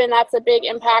happen. That's a big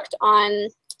impact on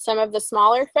some of the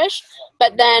smaller fish.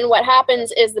 But then what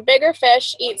happens is the bigger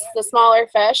fish eats the smaller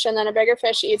fish, and then a bigger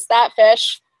fish eats that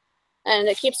fish, and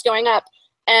it keeps going up.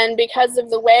 And because of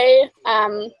the way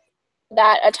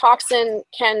that a toxin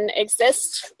can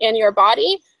exist in your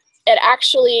body, it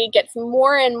actually gets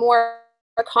more and more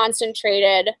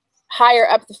concentrated higher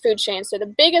up the food chain. So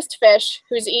the biggest fish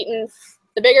who's eaten,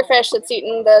 the bigger fish that's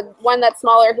eaten the one that's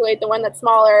smaller, who ate the one that's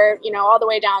smaller, all the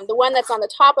way down, the one that's on the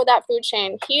top of that food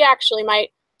chain, he actually might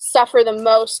suffer the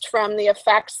most from the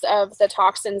effects of the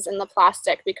toxins in the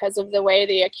plastic because of the way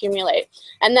they accumulate.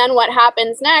 And then what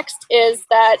happens next is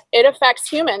that it affects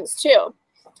humans too.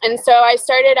 And so I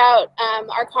started out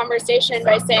our conversation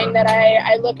by saying that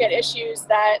I look at issues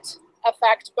that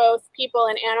affect both people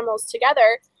and animals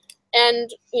together. And,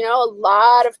 you know, a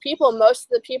lot of people, most of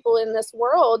the people in this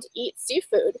world eat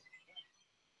seafood.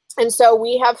 And so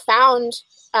we have found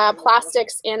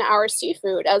plastics in our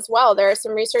seafood as well. There are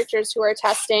some researchers who are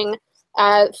testing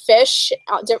fish,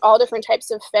 all different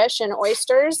types of fish and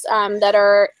oysters that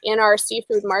are in our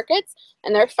seafood markets.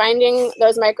 And they're finding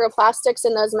those microplastics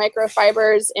and those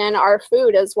microfibers in our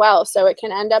food as well. So it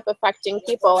can end up affecting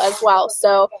people as well.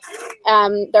 So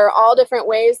there are all different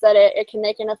ways that it can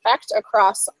make an effect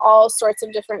across all sorts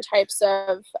of different types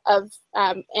of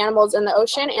animals in the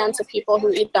ocean and to people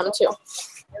who eat them too.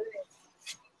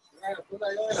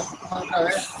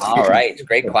 All right,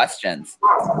 great questions.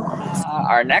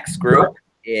 Our next group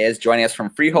is joining us from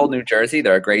Freehold, New Jersey.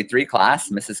 They're a grade 3 class,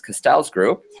 Mrs. Costell's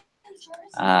group.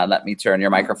 Let me turn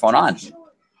your microphone on.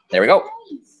 There we go.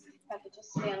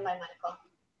 Just stay on my microphone.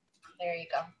 There you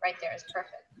go. Right there is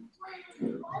perfect. What's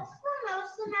the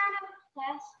most amount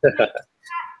of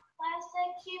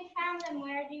plastics you found, and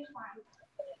where do you find them?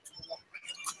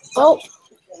 Oh,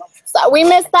 so we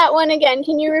missed that one again.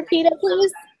 Can you repeat it,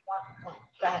 please?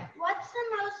 Go ahead. What's the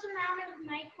most amount of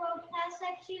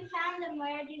microplastics you found, and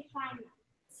where do you find them?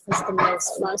 What's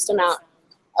the most amount?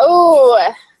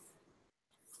 Oh,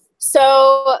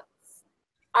 so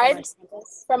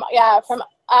from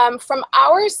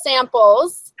our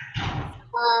samples,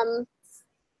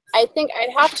 I think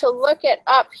I'd have to look it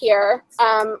up here.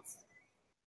 I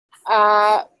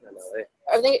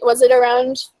think, was it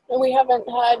around? We haven't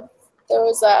had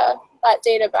that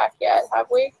data back yet, have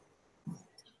we?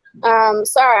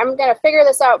 Sorry, I'm gonna figure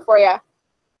this out for you.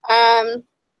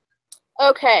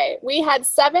 Okay, we had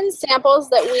 7 samples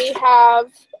that we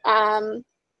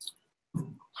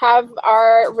have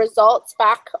our results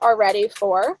back already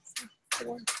for,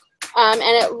 and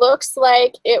it looks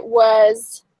like it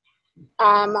was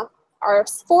our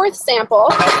 4th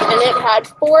sample, and it had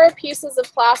 4 pieces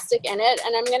of plastic in it,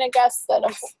 and I'm gonna guess that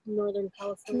Northern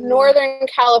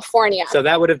California. So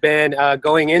that would have been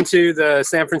going into the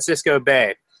San Francisco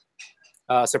Bay,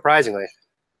 surprisingly.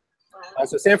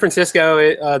 So San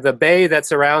Francisco, the bay that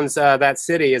surrounds that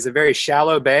city is a very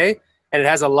shallow bay, and it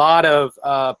has a lot of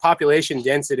population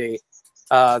density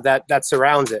that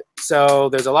surrounds it. So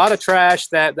there's a lot of trash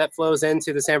that flows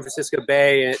into the San Francisco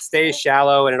Bay, and it stays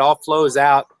shallow, and it all flows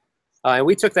out. And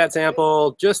we took that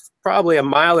sample just probably a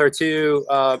mile or 2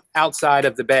 outside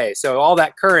of the bay. So all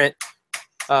that current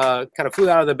kind of flew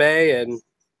out of the bay, and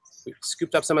we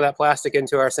scooped up some of that plastic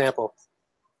into our sample.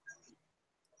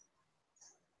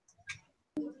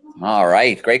 All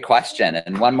right, great question.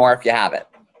 And one more if you have it.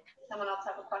 Someone else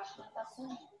have a question?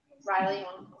 Riley, you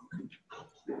want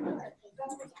to?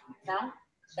 No?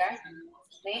 Sure?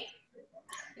 Nate?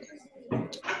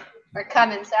 We're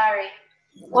coming, sorry.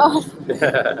 Oh.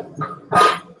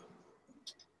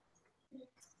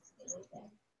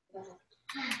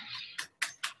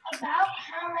 About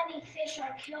how many fish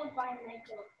are killed by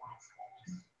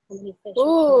microplastics?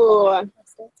 Ooh.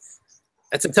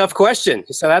 That's a tough question.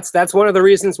 So that's one of the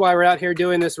reasons why we're out here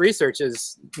doing this research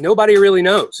is nobody really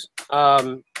knows.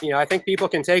 You know, I think people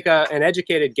can take an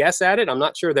educated guess at it. I'm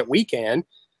not sure that we can,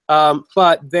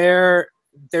 but there's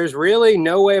really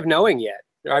no way of knowing yet.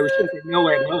 I shouldn't say no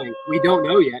way of knowing. We don't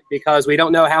know yet because we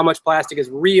don't know how much plastic is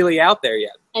really out there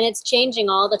yet. And it's changing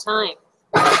all the time.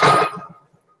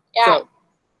 Yeah.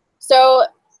 So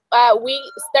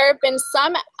there have been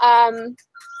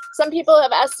some people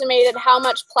have estimated how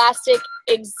much plastic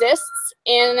exists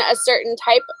in a certain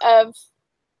type of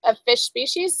fish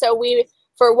species. So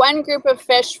for one group of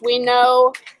fish, we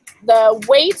know the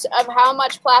weight of how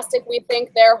much plastic we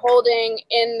think they're holding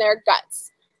in their guts.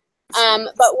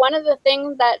 But one of the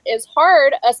things that is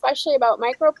hard, especially about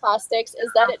microplastics,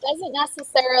 is that it doesn't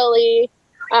necessarily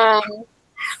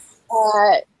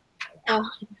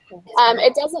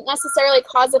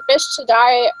cause a fish to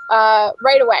die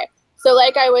right away. So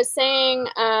like I was saying,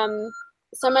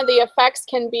 some of the effects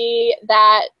can be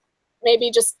that maybe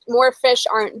just more fish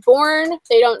aren't born,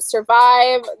 they don't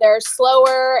survive, they're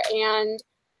slower and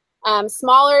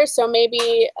smaller, so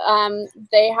maybe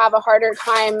they have a harder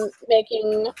time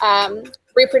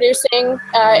reproducing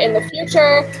in the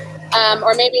future,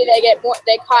 or maybe they get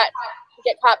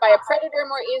caught by a predator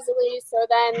more easily. So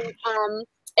then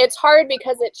it's hard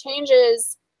because it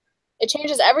changes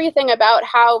everything about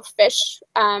how fish,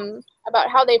 about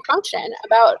how they function,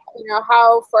 about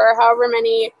how for however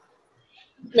many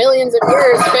millions of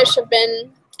years fish have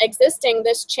been existing.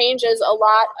 This changes a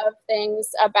lot of things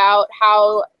about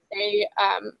how they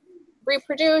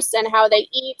reproduce and how they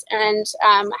eat and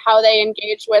how they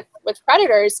engage with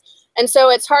predators. And so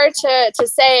it's hard to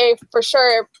say for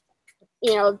sure,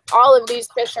 all of these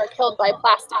fish are killed by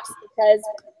plastics because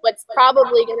what's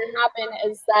probably going to happen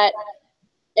is that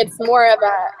it's more of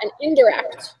an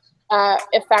indirect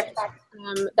effect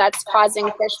that's causing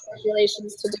fish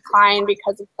populations to decline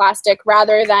because of plastic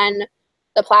rather than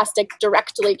the plastic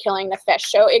directly killing the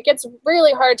fish. So it gets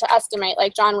really hard to estimate,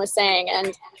 like John was saying,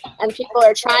 and people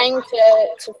are trying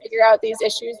to figure out these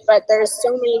issues, but there's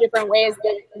so many different ways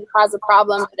that it can cause a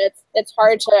problem that it's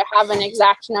hard to have an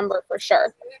exact number for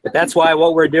sure. But that's why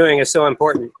what we're doing is so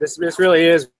important. This really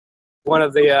is one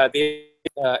of the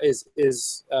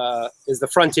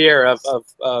frontier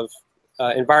of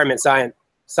environment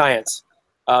science.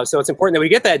 So it's important that we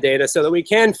get that data so that we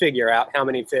can figure out how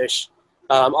many fish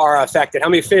are affected, how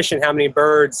many fish and how many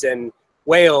birds and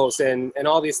whales and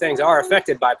all these things are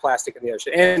affected by plastic in the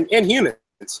ocean, and humans.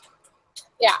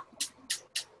 Yeah.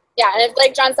 Yeah, and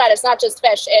like John said, it's not just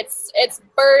fish. It's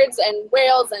birds and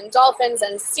whales and dolphins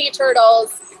and sea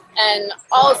turtles and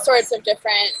all sorts of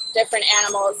different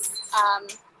animals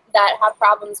that have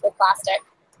problems with plastic.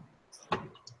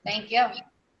 Thank you.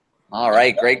 All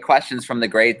right, great questions from the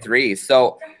grade 3.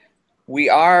 So we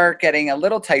are getting a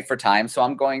little tight for time, so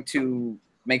I'm going to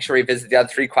make sure we visit the other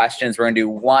 3 questions. We're going to do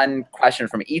one question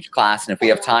from each class, and if we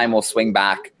have time, we'll swing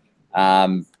back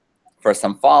for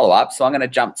some follow-up. So I'm going to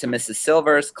jump to Mrs.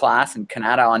 Silver's class in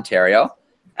Canada, Ontario,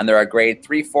 and they're a grade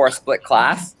 3-4 split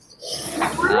class.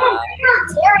 Ontario.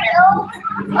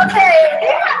 Okay,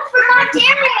 from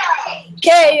Ontario.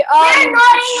 Okay. We're not in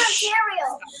Ontario.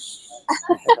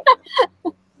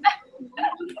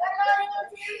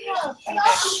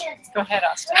 Go ahead,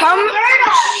 Austin.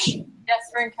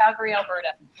 Yes, we're in Calgary,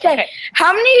 Alberta. Okay.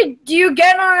 How many do you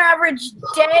get on average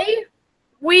day,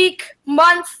 week,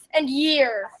 month, and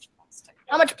year?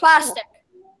 How much plastic?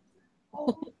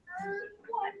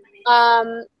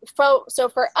 So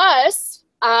for us,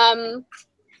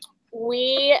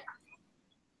 we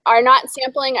are not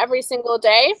sampling every single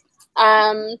day,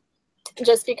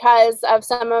 just because of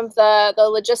some of the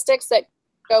logistics that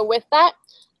go with that.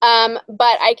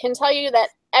 But I can tell you that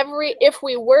if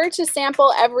we were to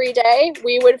sample every day,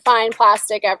 we would find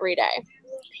plastic every day.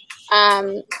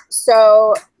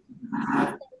 So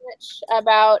much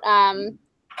about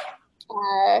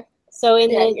so in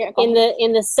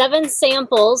the 7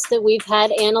 samples that we've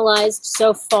had analyzed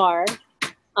so far,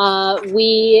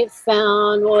 we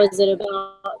found, what was it,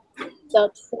 about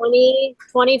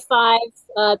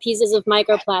 20-25 pieces of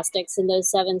microplastics in those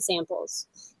 7 samples.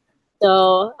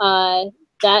 So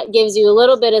that gives you a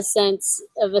little bit of sense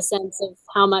of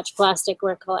how much plastic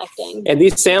we're collecting. And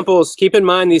these samples, keep in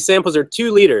mind, these samples are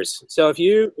 2 liters. So if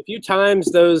you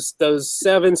times those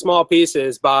 7 small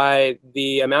pieces by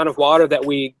the amount of water that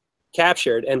we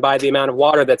captured and by the amount of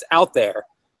water that's out there,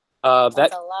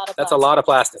 that's a lot of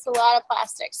plastic. It's a lot of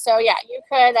plastic. So yeah,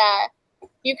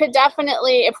 you could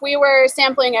definitely, if we were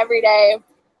sampling every day,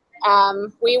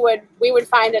 we would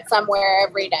find it somewhere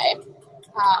every day.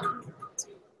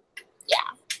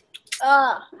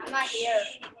 I'm not here.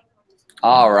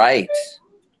 All right.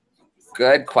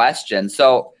 Good question.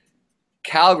 So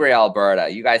Calgary, Alberta,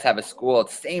 you guys have a school,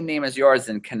 the same name as yours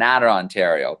in Canada,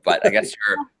 Ontario, but I guess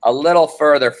you're a little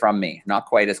further from me, not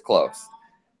quite as close.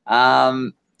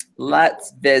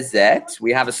 Let's visit.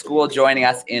 We have a school joining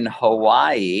us in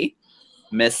Hawaii,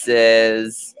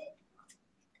 Mrs.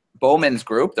 Bowman's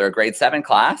group. They're a grade 7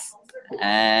 class.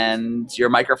 And your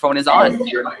microphone is on.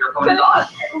 Yeah.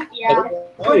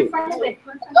 What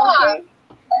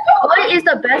is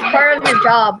the best part of your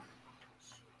job?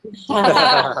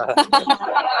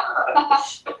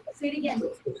 Say it again.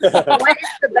 What is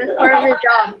the best part of your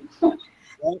job?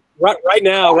 Right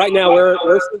now, we're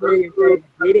sitting in a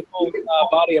beautiful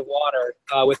body of water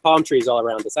with palm trees all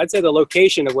around us. I'd say the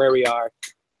location of where we are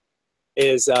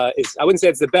is I wouldn't say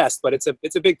it's the best, but it's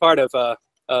a big part of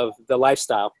the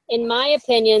lifestyle. In my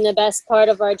opinion, the best part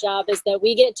of our job is that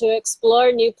we get to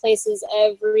explore new places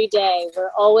every day.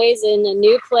 We're always in a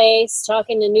new place,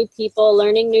 talking to new people,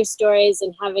 learning new stories,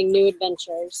 and having new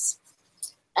adventures.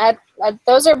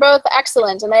 Those are both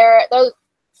excellent, and they're those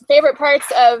favorite parts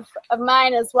of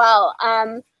mine as well.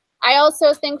 I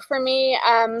also think for me,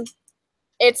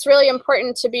 it's really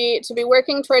important to be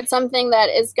working towards something that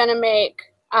is going to make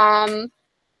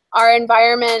our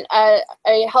environment a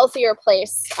healthier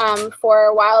place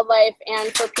for wildlife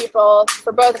and for people,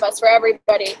 for both of us, for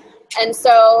everybody. And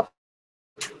so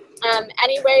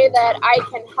any way that I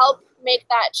can help make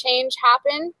that change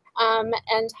happen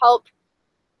and help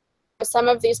some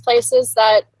of these places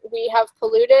that we have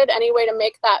polluted, any way to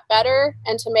make that better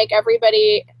and to make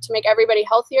everybody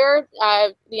healthier,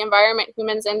 the environment,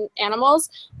 humans and animals,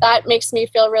 that makes me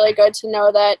feel really good to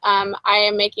know that I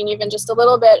am making even just a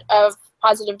little bit of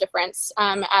positive difference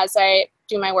as I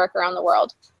do my work around the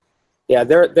world. Yeah,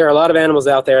 there are a lot of animals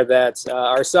out there that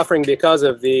are suffering because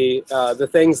of the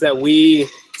things that we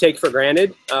take for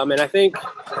granted, and I think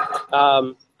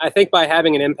by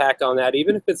having an impact on that,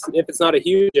 even if it's not a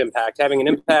huge impact, having an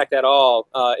impact at all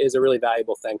is a really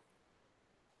valuable thing.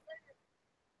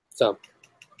 So,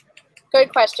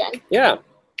 good question. Yeah.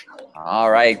 All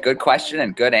right, good question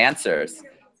and good answers.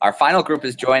 Our final group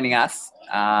is joining us.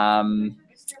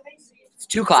 It's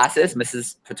 2 classes,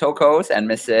 Mrs. Patoko's and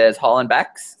Mrs.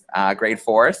 Hollenbeck's, grade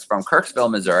 4s from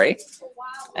Kirksville, Missouri.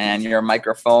 And your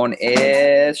microphone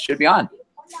should be on.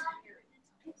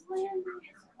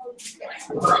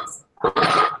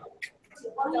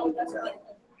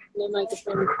 No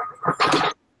microphone.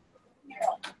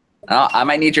 Oh, I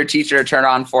might need your teacher to turn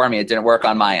on for me. It didn't work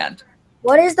on my end.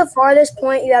 What is the farthest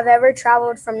point you have ever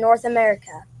traveled from North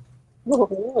America?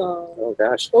 Oh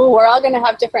gosh. Oh, we're all gonna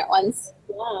have different ones.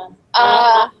 Yeah.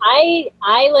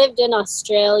 I lived in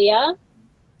Australia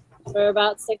for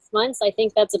about 6 months. I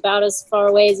think that's about as far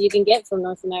away as you can get from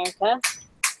North America.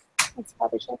 That's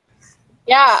probably true.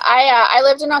 Yeah, I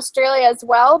lived in Australia as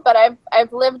well, but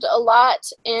I've lived a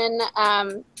lot in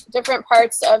different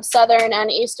parts of southern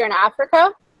and eastern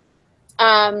Africa,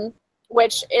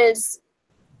 which is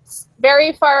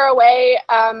very far away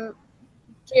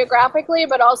geographically,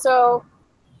 but also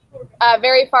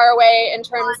very far away in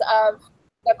terms of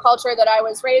the culture that I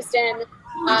was raised in.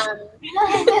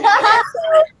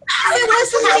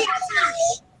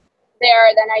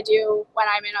 There than I do when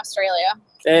I'm in Australia.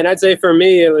 And I'd say for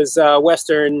me, it was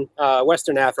Western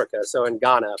Africa, so in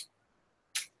Ghana.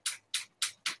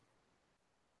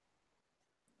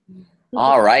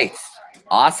 All right.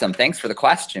 Awesome. Thanks for the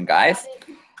question, guys.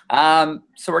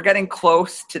 So we're getting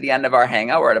close to the end of our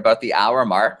hangout. We're at about the hour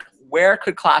mark. Where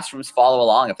could classrooms follow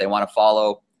along if they want to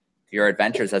follow your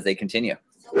adventures as they continue?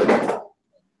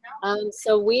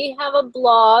 So we have a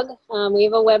blog. We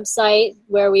have a website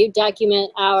where we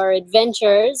document our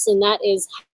adventures, and that is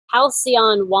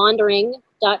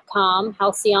halcyonwandering.com,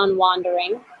 Halcyon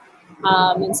Wandering.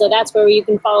 And so that's where you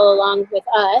can follow along with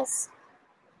us.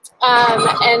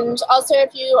 And also,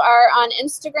 if you are on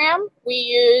Instagram, we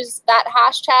use that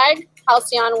hashtag,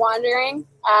 Halcyon Wandering.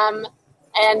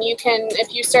 And you can,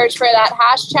 if you search for that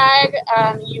hashtag,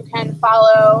 you can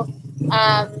follow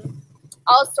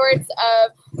all sorts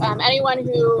of anyone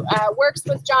who works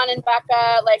with John and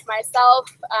Becca, like myself,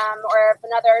 or if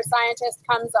another scientist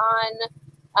comes on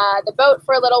the boat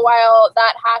for a little while,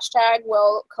 that hashtag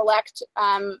will collect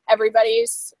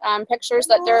everybody's pictures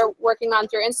that they're working on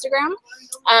through Instagram.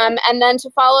 And then to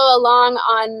follow along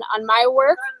on my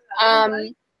work,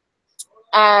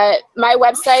 my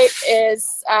website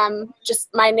is just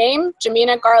my name,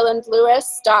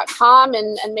 GeminaGarland-Lewis.com,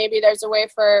 and maybe there's a way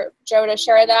for Joe to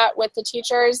share that with the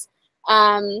teachers.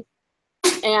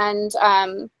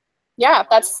 Yeah,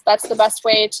 that's the best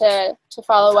way to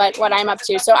follow what I'm up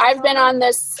to. So I've been on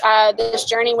this this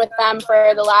journey with them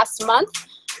for the last month,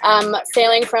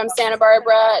 sailing from Santa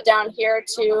Barbara down here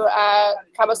to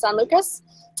Cabo San Lucas,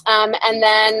 and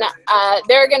then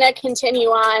they're going to continue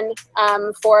on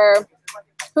for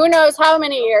who knows how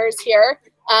many years here,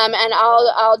 and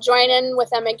I'll join in with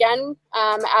them again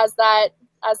as that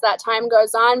time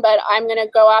goes on. But I'm going to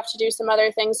go off to do some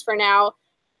other things for now.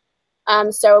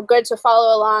 So good to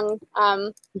follow along,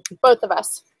 both of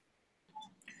us.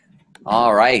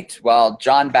 All right. Well,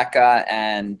 John, Becca,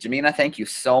 and Gemina, thank you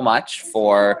so much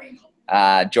for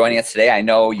joining us today. I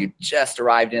know you just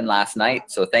arrived in last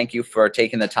night, so thank you for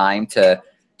taking the time to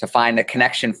find a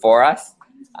connection for us.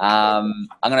 I'm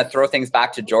going to throw things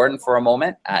back to Jordan for a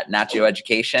moment at Nat Geo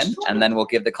Education, and then we'll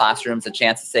give the classrooms a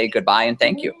chance to say goodbye and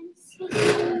thank you.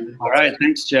 All right.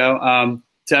 Thanks, Joe.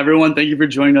 To everyone, thank you for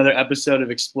joining another episode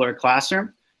of Explore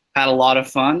Classroom. Had a lot of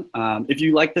fun. If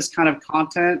you like this kind of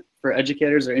content for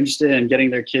educators that are interested in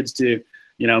getting their kids to,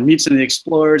 meet some of the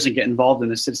explorers and get involved in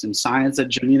the citizen science that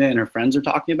Gemina and her friends are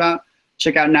talking about,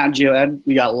 check out Nat Geo Ed.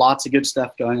 We got lots of good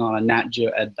stuff going on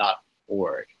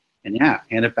natgeoed.org. And yeah,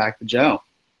 hand it back to Joe.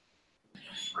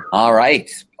 All right.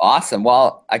 Awesome.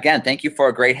 Well, again, thank you for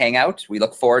a great hangout. We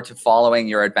look forward to following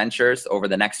your adventures over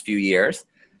the next few years.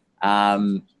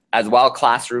 As well,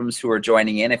 classrooms who are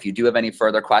joining in, if you do have any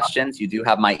further questions, you do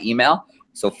have my email,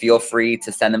 so feel free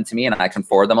to send them to me and I can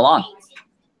forward them along.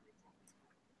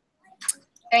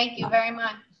 Thank you very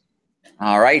much.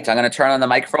 All right, I'm going to turn on the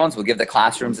microphones. We'll give the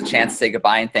classrooms a chance to say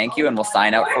goodbye and thank you, and we'll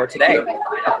sign out for today.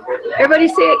 Everybody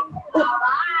say it.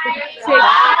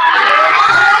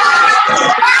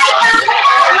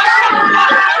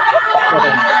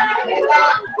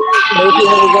 Thank you,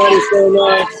 everybody, so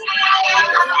much.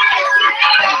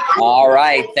 All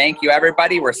right. Thank you,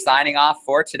 everybody. We're signing off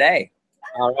for today.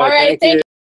 All right. Thank you.